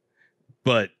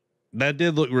 But that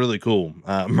did look really cool.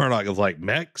 Murdoch is like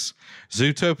mechs,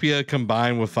 Zootopia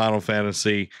combined with Final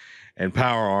Fantasy and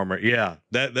Power Armor. Yeah,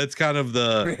 that's kind of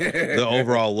the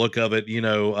overall look of it. You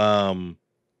know,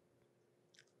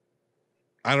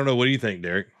 I don't know. What do you think,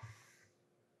 Derek?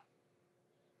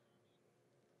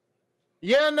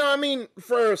 Yeah, no, I mean,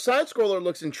 for a side scroller, it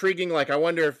looks intriguing. Like, I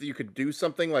wonder if you could do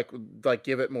something like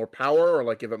give it more power or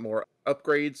like give it more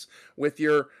upgrades with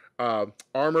your armor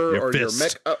Your or your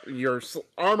fist.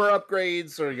 armor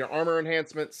upgrades or your armor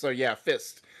enhancements. So yeah,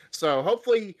 fist. So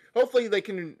hopefully they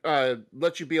can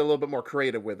let you be a little bit more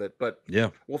creative with it. But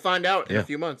Yeah. we'll find out in a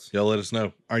few months. Y'all let us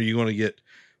know. Are you going to get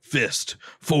fist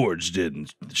forged in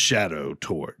shadow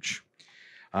torch?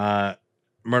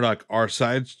 Murdoch, are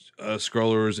side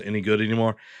scrollers any good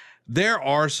anymore? There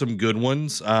are some good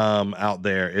ones out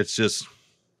there. It's just,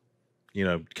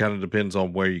 kind of depends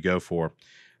on where you go for.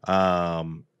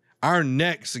 Our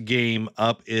next game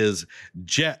up is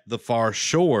Jet the Far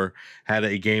Shore. Had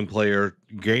a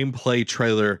gameplay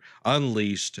trailer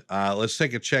unleashed. Let's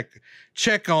take a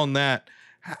check on that.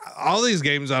 All these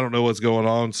games, I don't know what's going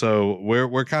on, so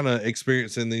we're kind of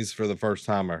experiencing these for the first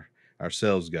time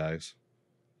ourselves, guys.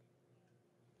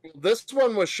 This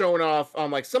one was shown off.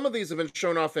 Like some of these have been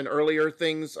shown off in earlier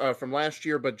things from last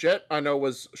year, but Jet I know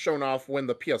was shown off when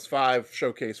the PS5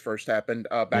 showcase first happened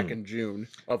back in June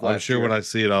of last year. I'm sure when I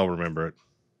see it, I'll remember it.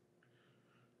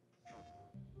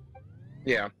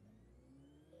 Yeah,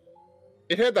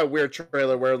 it had that weird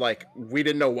trailer where like we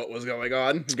didn't know what was going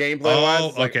on gameplay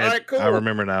wise. Oh, okay, all right, cool. I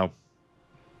remember now.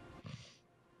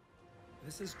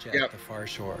 This is Jet the Far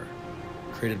Shore,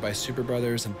 created by Super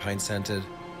Brothers and Pine Scented,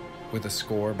 with a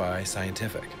score by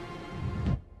Scientific.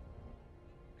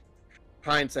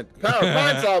 Pine Sol,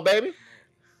 baby.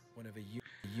 One of a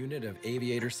unit of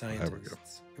aviator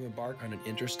scientists who embark on an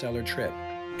interstellar trip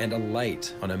and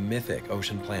alight on a mythic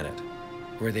ocean planet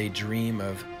where they dream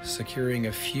of securing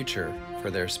a future for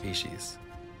their species.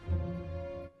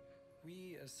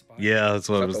 Yeah, that's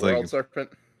what I was thinking. World serpent.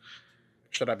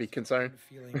 Should I be concerned?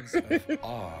 Feelings of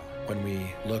awe when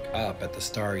we look up at the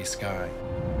starry sky.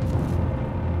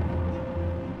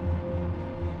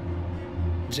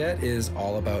 Jet is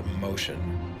all about motion,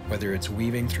 whether it's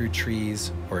weaving through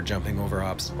trees or jumping over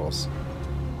obstacles.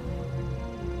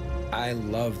 I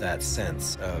love that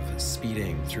sense of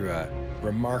speeding through a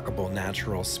remarkable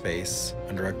natural space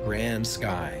under a grand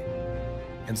sky,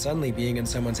 and suddenly being in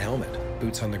someone's helmet,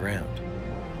 boots on the ground.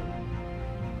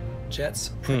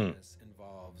 Jet's premise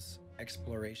involves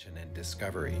exploration and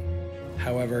discovery.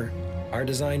 However, our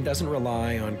design doesn't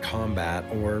rely on combat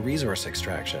or resource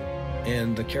extraction,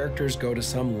 and the characters go to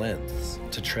some lengths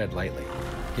to tread lightly,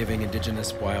 giving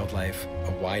indigenous wildlife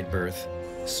a wide berth,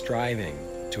 striving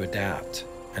to adapt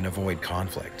and avoid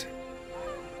conflict.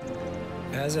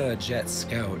 As a Jet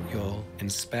scout, you'll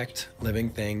inspect living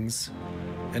things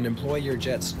and employ your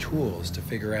Jet's tools to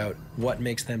figure out what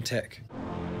makes them tick.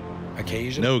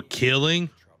 Occasionally, no killing,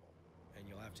 and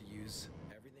you'll have to use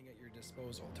everything at your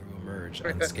disposal to emerge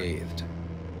unscathed.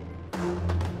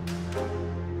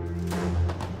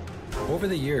 Over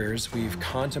the years, we've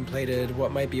contemplated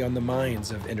what might be on the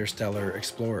minds of interstellar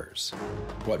explorers,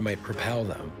 what might propel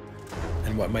them,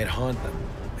 and what might haunt them.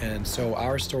 And so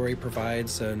our story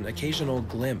provides an occasional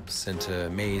glimpse into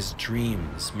May's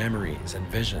dreams, memories, and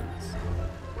visions.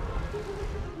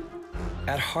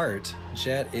 At heart,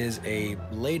 Jet is a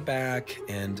laid-back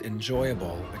and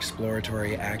enjoyable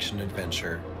exploratory action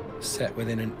adventure set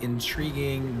within an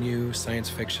intriguing new science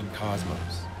fiction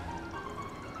cosmos.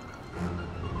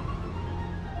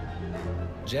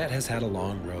 Jet has had a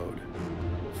long road.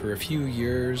 For a few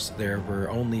years, there were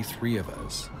only 3 of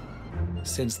us.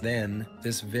 Since then,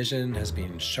 this vision has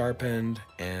been sharpened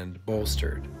and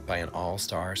bolstered by an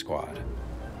all-star squad.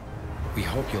 We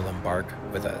hope you'll embark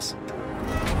with us.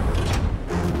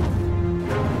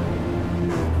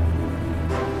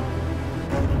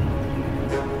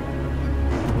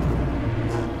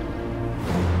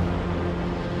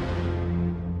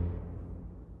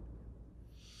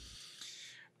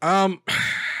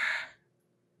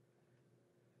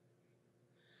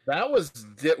 That was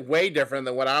way different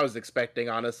than what I was expecting,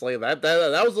 honestly. That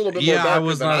was a little bit more dark I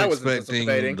was than not I was expecting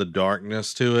anticipating. the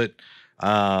darkness to it.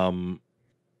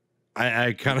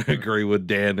 I kind of agree with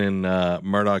Dan and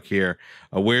Murdoch here.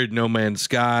 A weird No Man's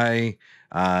Sky.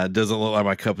 Doesn't look like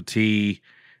my cup of tea.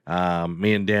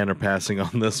 Me and Dan are passing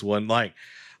on this one. Like,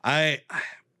 it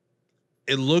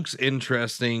looks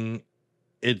interesting.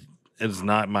 It's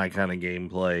not my kind of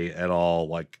gameplay at all.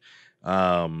 Like,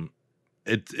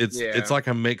 it's like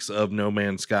a mix of No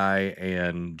Man's Sky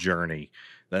and Journey.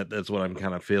 That's what I'm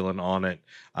kind of feeling on it.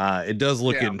 It does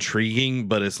look intriguing,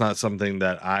 but it's not something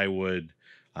that I would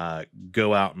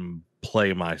go out and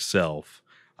play myself.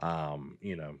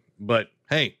 But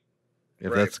hey,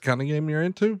 if that's the kind of game you're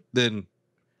into, then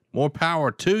more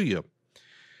power to you.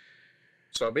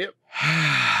 So be it.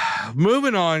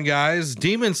 Moving on, guys.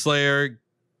 Demon Slayer,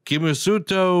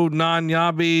 Kimusuto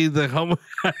Nanyabi, the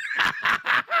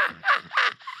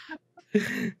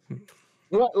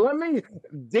Let me.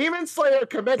 Demon Slayer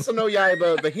Kimetsu no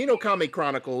Yaiba, the Hinokami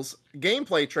Chronicles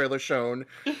gameplay trailer shown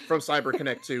from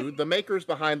CyberConnect 2, the makers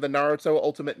behind the Naruto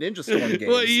Ultimate Ninja Storm games.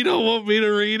 Well, you don't want me to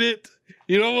read it?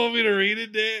 You don't want me to read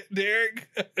it, Derek?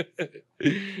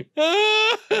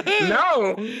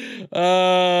 No.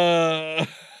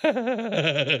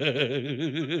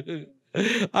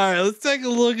 All right, let's take a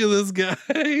look at this,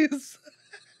 guys.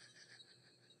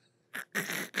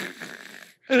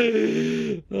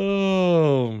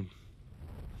 Oh.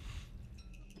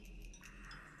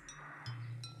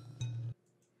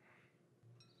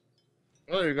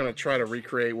 Well, you're gonna try to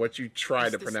recreate what you try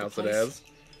to pronounce it as.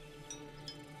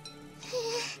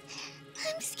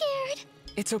 I'm scared.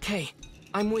 It's okay.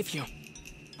 I'm with you.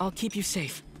 I'll keep you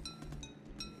safe.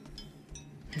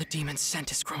 The demon's scent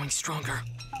is growing stronger.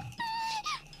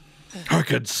 I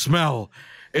can smell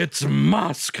its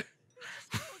musk.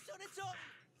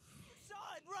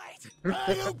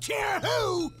 I don't care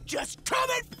who! Just come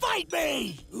and fight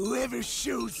me! Whoever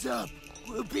shows up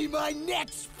will be my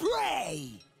next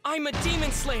prey! I'm a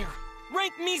demon slayer!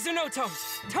 Rank Mizunoto!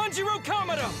 Tanjiro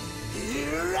Kamado!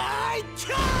 Here I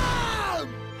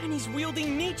come! And he's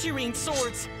wielding Nichirin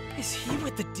swords! Is he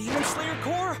with the Demon Slayer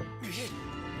Corps?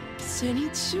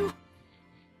 Zenitsu?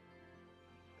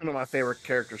 One of my favorite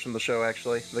characters from the show,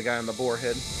 actually. The guy on the boar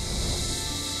head.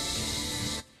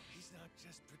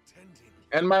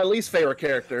 And my least favorite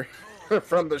character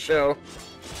from the show.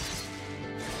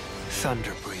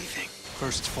 Thunder breathing.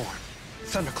 Burst form.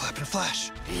 Thunderclap and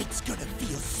flash. It's gonna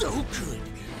feel so good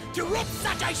to rip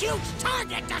such a huge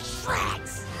target to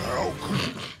shreds! How could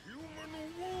human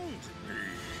wound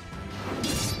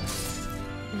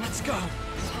me? Let's go.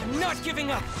 I'm not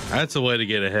giving up. That's a way to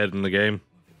get ahead in the game.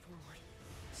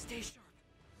 Stay sharp.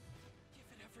 Give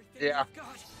it everything Yeah. you've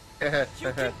got.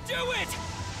 You can do it!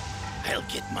 I'll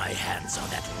get my hands on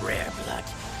that rare blood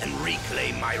and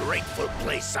reclaim my rightful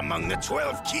place among the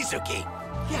 12 Kizuki.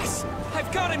 Yes,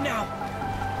 I've got him now.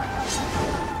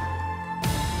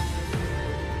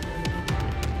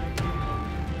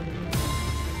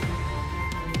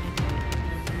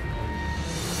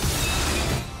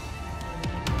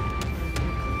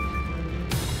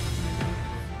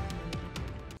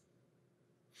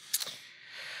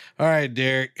 All right,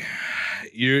 Derek,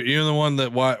 you're the one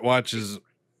that watches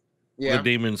the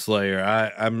Demon Slayer.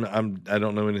 I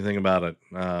don't know anything about it.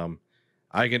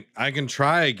 I can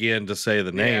try again to say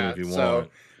the name if you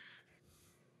want.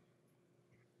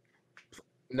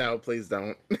 No, please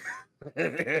don't.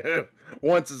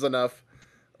 Once is enough.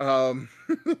 But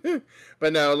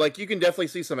no, like you can definitely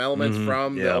see some elements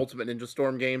from the Ultimate Ninja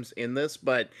Storm games in this,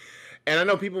 and I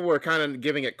know people were kind of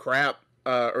giving it crap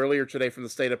earlier today from the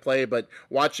State of Play, but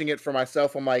watching it for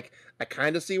myself, I'm like, I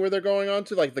kind of see where they're going on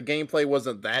to. Like the gameplay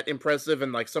wasn't that impressive,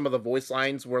 and like some of the voice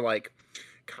lines were like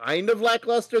kind of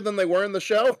lackluster than they were in the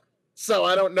show. So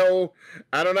I don't know.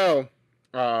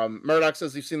 Murdoch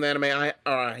says he's seen the anime.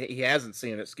 He hasn't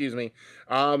seen it. Excuse me.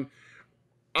 I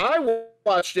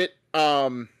watched it.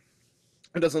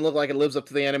 It doesn't look like it lives up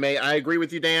to the anime. I agree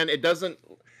with you, Dan. It doesn't.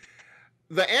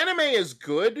 The anime is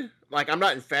good. Like, I'm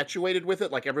not infatuated with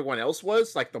it like everyone else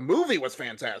was. Like, the movie was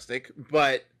fantastic,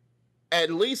 but at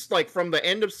least, like, from the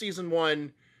end of season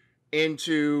 1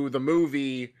 into the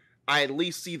movie, I at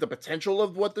least see the potential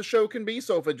of what the show can be.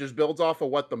 So if it just builds off of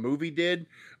what the movie did,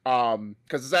 because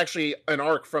it's actually an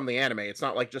arc from the anime. It's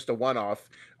not like just a one-off.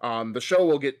 The show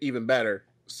will get even better.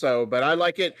 So, but I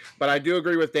like it. But I do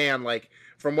agree with Dan. Like,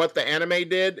 from what the anime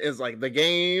did, is like the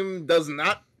game does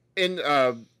not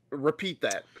repeat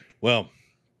that. Well,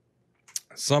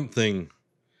 something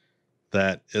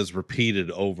that is repeated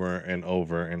over and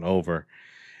over and over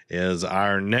is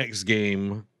our next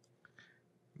game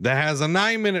that has a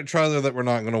 9-minute trailer that we're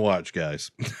not going to watch,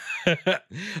 guys.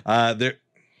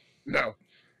 No.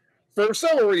 For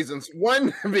several reasons.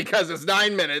 One, because it's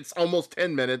 9 minutes, almost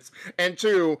 10 minutes. And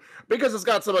two, because it's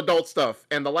got some adult stuff.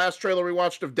 And the last trailer we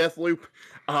watched of Deathloop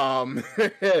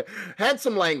had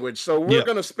some language. So we're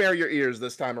going to spare your ears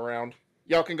this time around.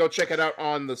 Y'all can go check it out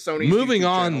on the Sony. Moving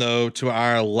on, though, to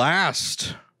our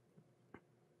last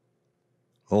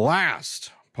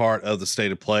part of the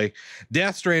State of Play.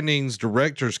 Death Stranding's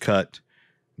director's cut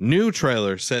new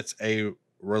trailer sets a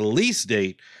release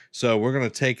date. So we're going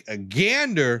to take a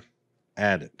gander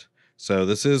at it. So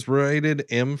this is rated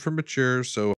M for mature.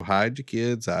 So hide your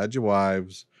kids, hide your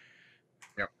wives.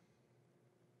 Yep.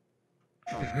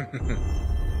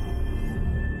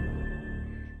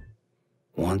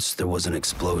 Once there was an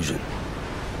explosion.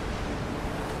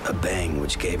 A bang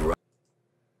which gave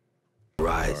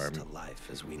rise to life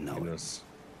as we know it.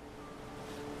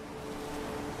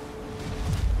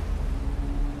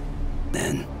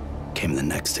 Then came the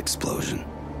next explosion.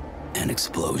 An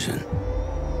explosion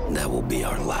that will be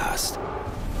our last.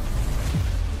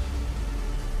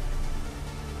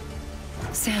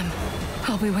 Sam,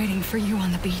 I'll be waiting for you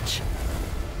on the beach.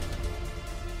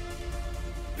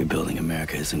 Rebuilding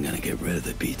America isn't gonna get rid of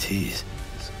the BTs.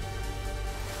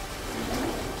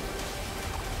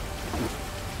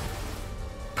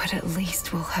 But at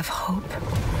least we'll have hope.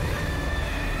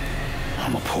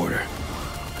 I'm a porter.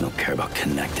 I don't care about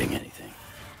connecting anything.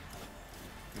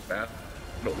 Bad.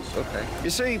 Okay. You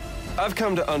see, I've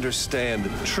come to understand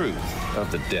the truth of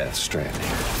the Death Stranding.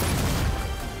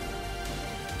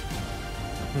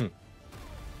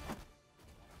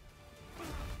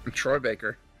 Troy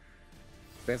Baker.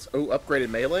 Upgraded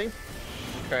melee.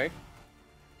 Okay.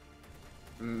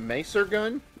 Macer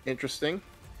gun. Interesting.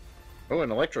 Oh,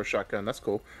 an electro shotgun. That's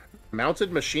cool.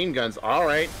 Mounted machine guns. All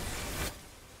right.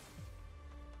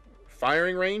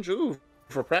 Firing range. Ooh,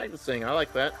 for practicing. I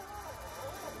like that.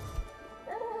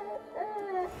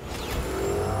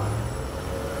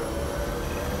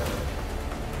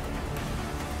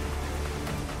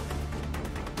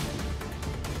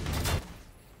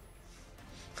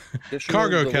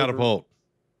 Cargo catapult.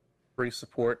 Free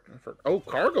support for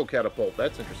cargo catapult.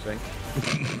 That's interesting.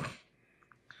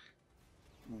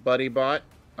 Buddy bot.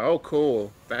 Oh,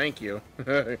 cool. Thank you.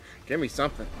 Give me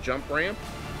something. Jump ramp.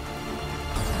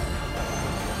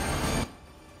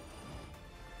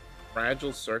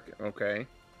 Fragile circuit. Okay.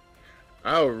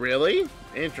 Oh, really?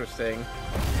 Interesting.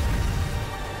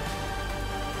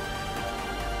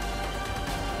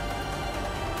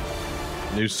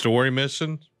 New story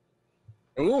mission.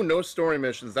 Ooh, no story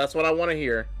missions. That's what I want to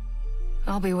hear.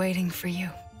 I'll be waiting for you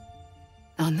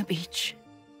on the beach.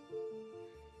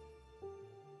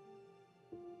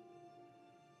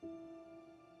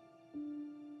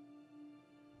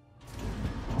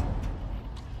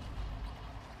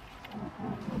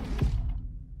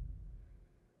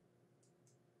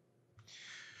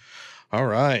 All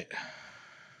right.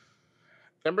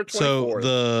 September 24th.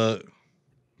 So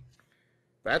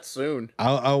that's soon.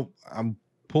 I'll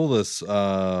pull this just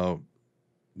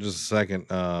a second.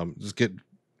 Just get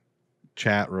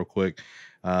chat real quick.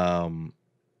 Murdoch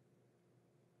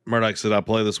said, I'll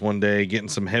play this one day, getting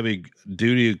some heavy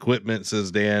duty equipment,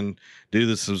 says Dan. Do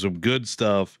this with some good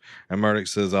stuff. And Murdoch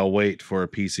says, I'll wait for a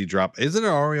PC drop. Isn't it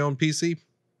already on PC?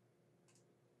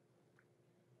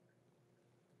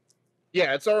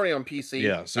 Yeah, it's already on PC.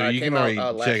 Yeah, so you can already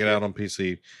check it out on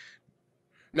PC.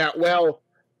 Now, well,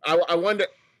 I wonder.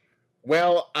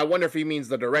 Well, I wonder if he means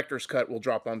the director's cut will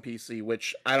drop on PC,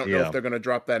 which I don't know if they're going to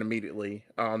drop that immediately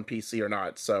on PC or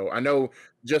not. So I know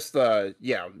just the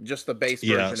base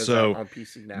version is out on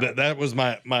PC now. That was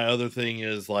my other thing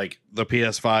is like the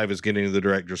PS5 is getting the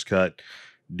director's cut.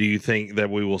 Do you think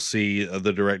that we will see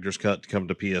the director's cut come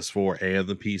to PS4 and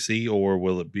the PC, or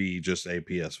will it be just a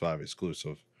PS5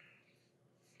 exclusive?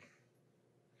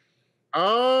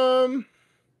 Well,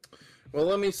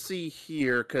 let me see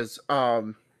here, because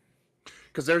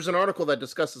there's an article that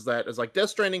discusses that. It's like Death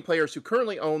Stranding players who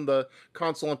currently own the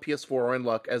console and PS4 are in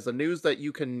luck, as the news that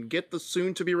you can get the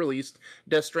soon-to-be-released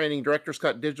Death Stranding Director's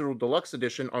Cut Digital Deluxe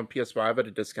Edition on PS5 at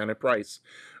a discounted price.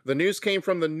 The news came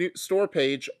from the new store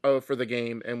page for the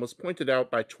game and was pointed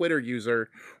out by Twitter user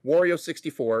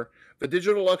Wario64. The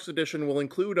Digital Deluxe Edition will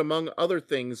include, among other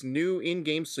things, new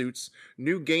in-game suits,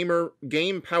 new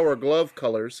game power glove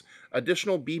colors,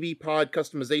 additional BB Pod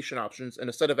customization options, and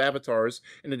a set of avatars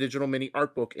in a digital mini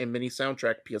art book and mini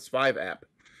soundtrack PS5 app.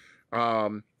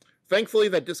 Thankfully,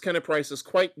 that discounted price is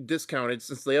quite discounted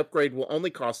since the upgrade will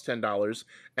only cost $10,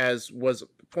 as was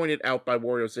pointed out by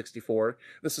Wario64.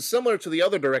 This is similar to the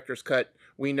other director's cut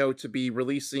we know to be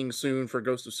releasing soon for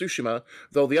Ghost of Tsushima,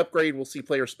 though the upgrade will see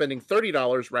players spending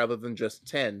 $30 rather than just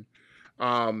 $10.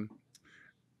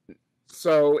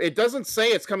 So it doesn't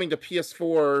say it's coming to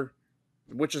PS4,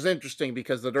 which is interesting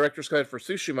because the director's cut for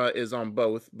Tsushima is on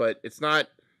both, but it's not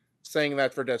saying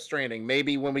that for Death Stranding.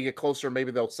 Maybe when we get closer,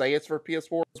 maybe they'll say it's for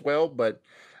PS4 as well, but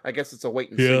I guess it's a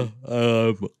wait and see.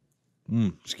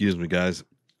 Excuse me, guys.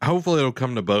 Hopefully it'll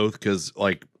come to both, because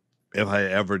like if I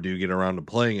ever do get around to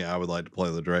playing it, I would like to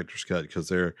play the director's cut, because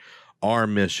there are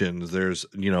missions, there's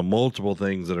multiple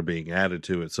things that are being added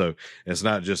to it, so it's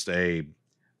not just a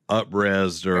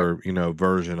up-resed or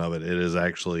version of it. It is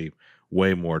actually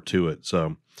way more to it.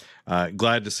 So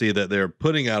glad to see that they're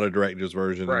putting out a director's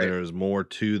version. Right. And there's more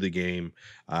to the game.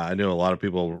 I know a lot of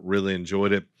people really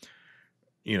enjoyed it.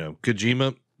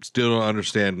 Kojima still don't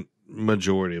understand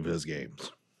majority of his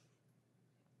games.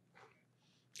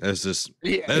 That's just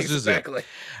exactly. it.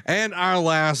 And our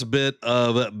last bit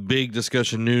of big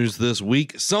discussion news this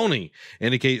week, Sony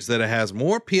indicates that it has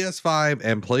more PS5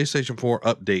 and PlayStation 4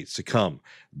 updates to come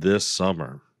this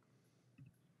summer.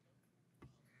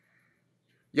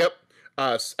 Yep.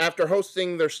 After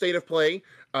hosting their State of Play,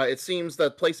 it seems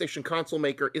that PlayStation console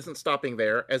maker isn't stopping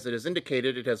there, as it has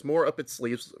indicated it has more up its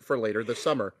sleeves for later this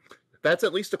summer. That's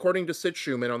at least according to Sid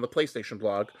Schumann on the PlayStation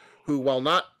blog, who, while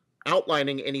not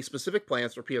outlining any specific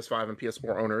plans for PS5 and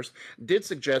PS4 owners, did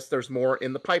suggest there's more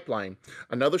in the pipeline.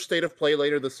 Another State of Play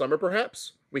later this summer,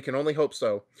 perhaps? We can only hope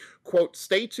so. Quote,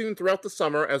 stay tuned throughout the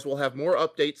summer as we'll have more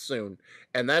updates soon.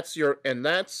 And that's your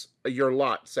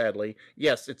lot, sadly.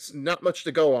 Yes, it's not much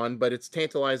to go on, but it's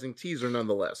tantalizing teaser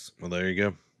nonetheless. Well, there you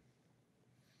go.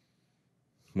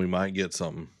 We might get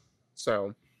something.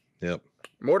 So, yep.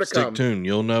 More to come. Stick tuned.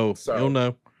 You'll know. So, you'll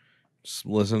know. Just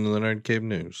listen to the Nerd Cave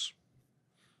News.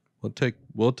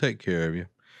 We'll take care of you,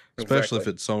 especially if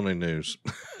it's Sony news.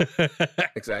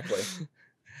 Exactly.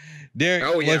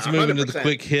 Derek, let's move 100%. Into the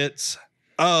quick hits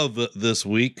of this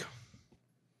week.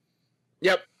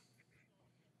 Yep.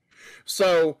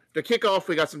 So to kick off,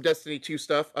 we got some Destiny 2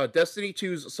 stuff. Destiny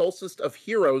 2's Solstice of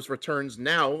Heroes returns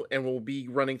now and will be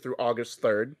running through August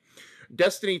 3rd.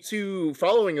 Destiny 2,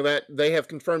 following that, they have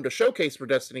confirmed a showcase for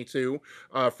Destiny 2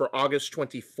 for August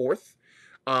 24th.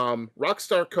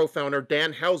 Rockstar co-founder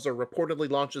Dan Houser reportedly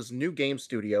launches new game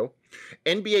studio.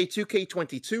 NBA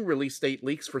 2K22 release date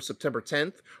leaks for September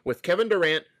 10th, with Kevin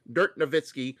Durant, Dirk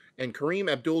Nowitzki, and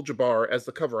Kareem Abdul-Jabbar as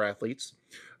the cover athletes.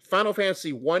 Final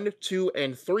Fantasy 1, 2,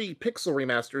 and 3 pixel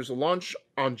remasters launch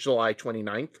on July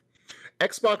 29th.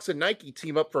 Xbox and Nike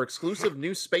team up for exclusive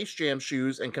new Space Jam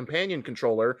shoes and companion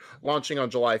controller launching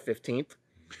on July 15th.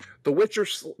 The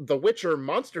Witcher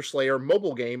Monster Slayer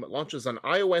mobile game launches on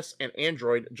iOS and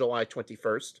Android July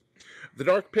 21st. The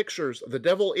Dark Pictures The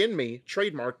Devil in Me,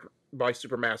 trademarked by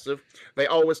Supermassive. They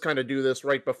always kind of do this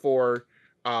right before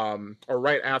or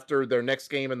right after their next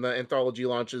game in the anthology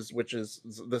launches,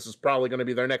 this is probably going to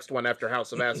be their next one after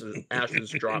House of Ashes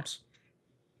drops.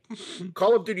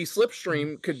 Call of Duty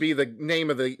Slipstream could be the name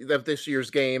of this year's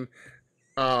game.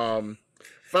 Final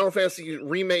Fantasy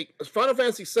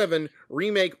VII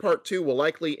Remake Part 2 will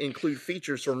likely include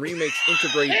features from Remake's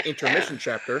integrated intermission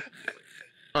chapter.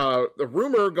 The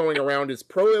rumor going around is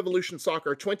Pro Evolution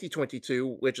Soccer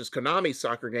 2022, which is Konami's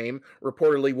soccer game,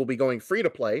 reportedly will be going free to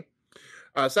play.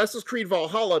 Assassin's Creed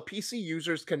Valhalla PC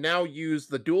users can now use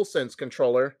the DualSense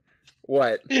controller.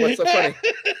 What? What's so funny?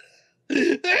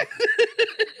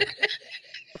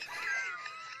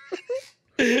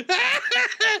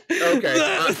 Okay,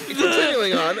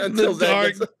 continuing on until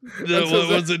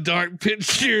the Dark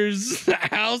Pictures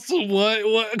house.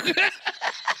 What?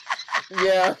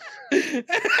 Yeah.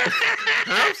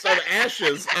 House of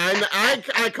Ashes.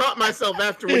 I caught myself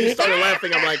after when you started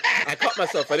laughing. I'm like, I caught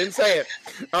myself. I didn't say it.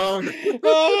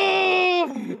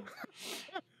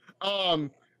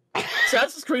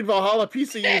 Assassin's Creed Valhalla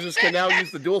PC users can now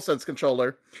use the DualSense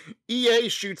controller. EA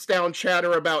shoots down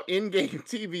chatter about in-game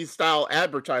TV-style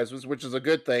advertisements, which is a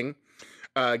good thing.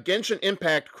 Genshin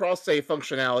Impact cross-save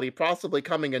functionality possibly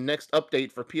coming in next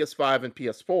update for PS5 and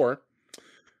PS4.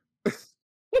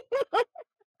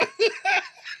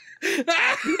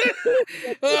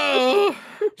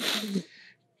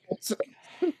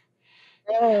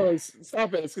 Oh,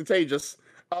 stop it. It's contagious.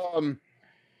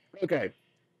 Okay.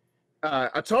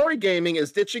 Atari Gaming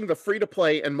is ditching the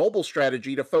free-to-play and mobile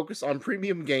strategy to focus on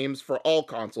premium games for all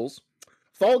consoles.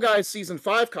 Fall Guys Season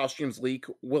 5 costumes leak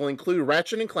will include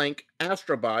Ratchet & Clank,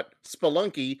 Astrobot,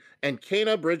 Spelunky, and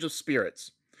Kena Bridge of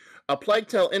Spirits. A Plague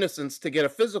Tale Innocence to get a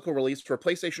physical release for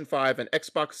PlayStation 5 and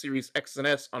Xbox Series X and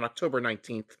S on October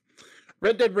 19th.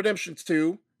 Red Dead Redemption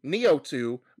 2, Neo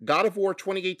 2, God of War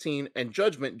 2018, and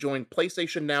Judgment joined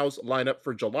PlayStation Now's lineup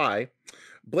for July.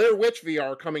 Blair Witch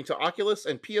VR coming to Oculus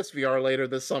and PSVR later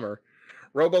this summer.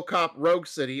 RoboCop Rogue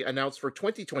City announced for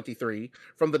 2023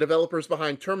 from the developers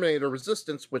behind Terminator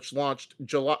Resistance, which launched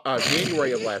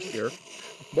January of last year.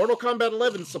 Mortal Kombat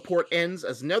 11 support ends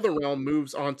as NetherRealm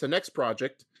moves on to next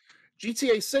project.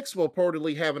 GTA 6 will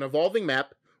reportedly have an evolving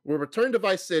map, will return to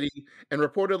Vice City, and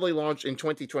reportedly launch in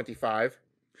 2025.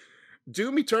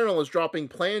 Doom Eternal is dropping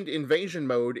planned invasion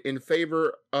mode in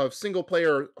favor of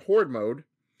single-player horde mode.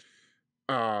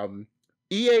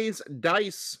 EA's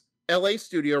DICE LA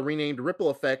studio renamed Ripple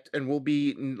Effect and will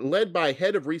be led by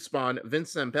head of Respawn,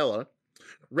 Vince Zampella.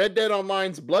 Red Dead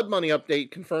Online's Blood Money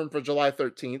update confirmed for July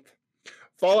 13th.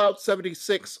 Fallout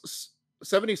 76's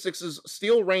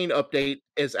Steel Rain update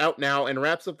is out now and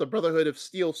wraps up the Brotherhood of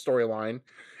Steel storyline.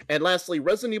 And lastly,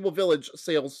 Resident Evil Village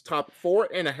sales top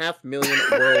 4.5 million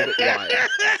worldwide.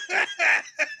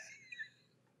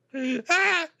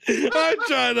 I'm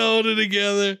trying to hold it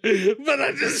together, but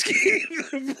I just keep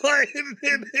playing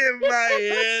it in my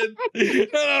head. And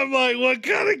I'm like, what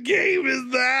kind of game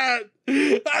is that?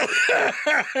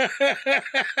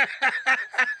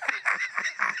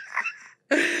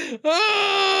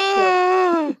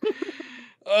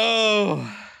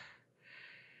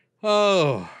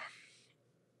 Oh.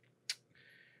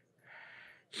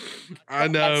 I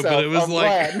know, but it was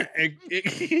like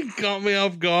it caught me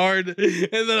off guard, and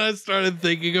then I started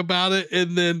thinking about it,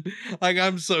 and then like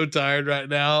I'm so tired right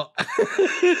now.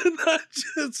 And I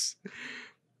just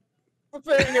I'm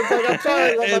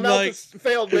tired. My mouth has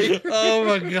failed me. Oh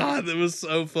my god, that was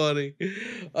so funny.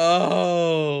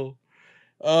 Oh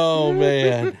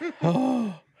man.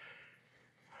 Oh.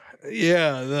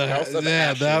 Yeah,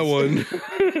 that one.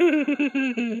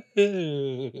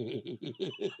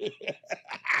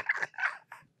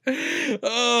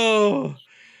 Oh,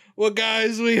 well,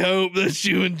 guys, we hope that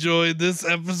you enjoyed this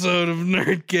episode of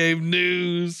Nerd Cave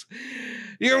News,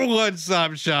 your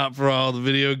one-stop shop for all the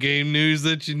video game news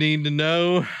that you need to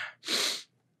know.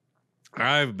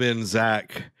 I've been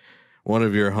Zach, one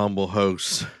of your humble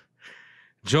hosts,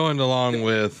 joined along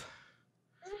with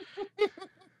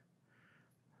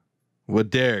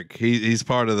Derek. He's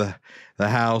part of the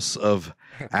House of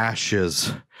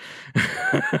Ashes.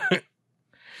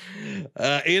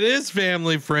 It is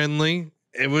family friendly.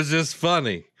 It was just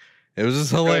funny. It was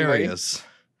just hilarious.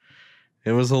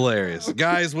 It was hilarious.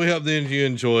 Guys, we hope that you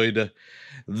enjoyed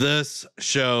this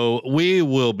show. We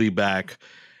will be back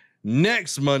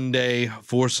next Monday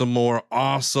for some more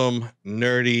awesome,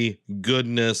 nerdy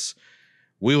goodness.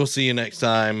 We will see you next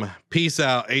time. Peace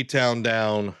out. A-Town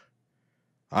down.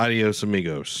 Adios,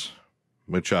 amigos.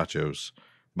 Muchachos.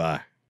 Bye.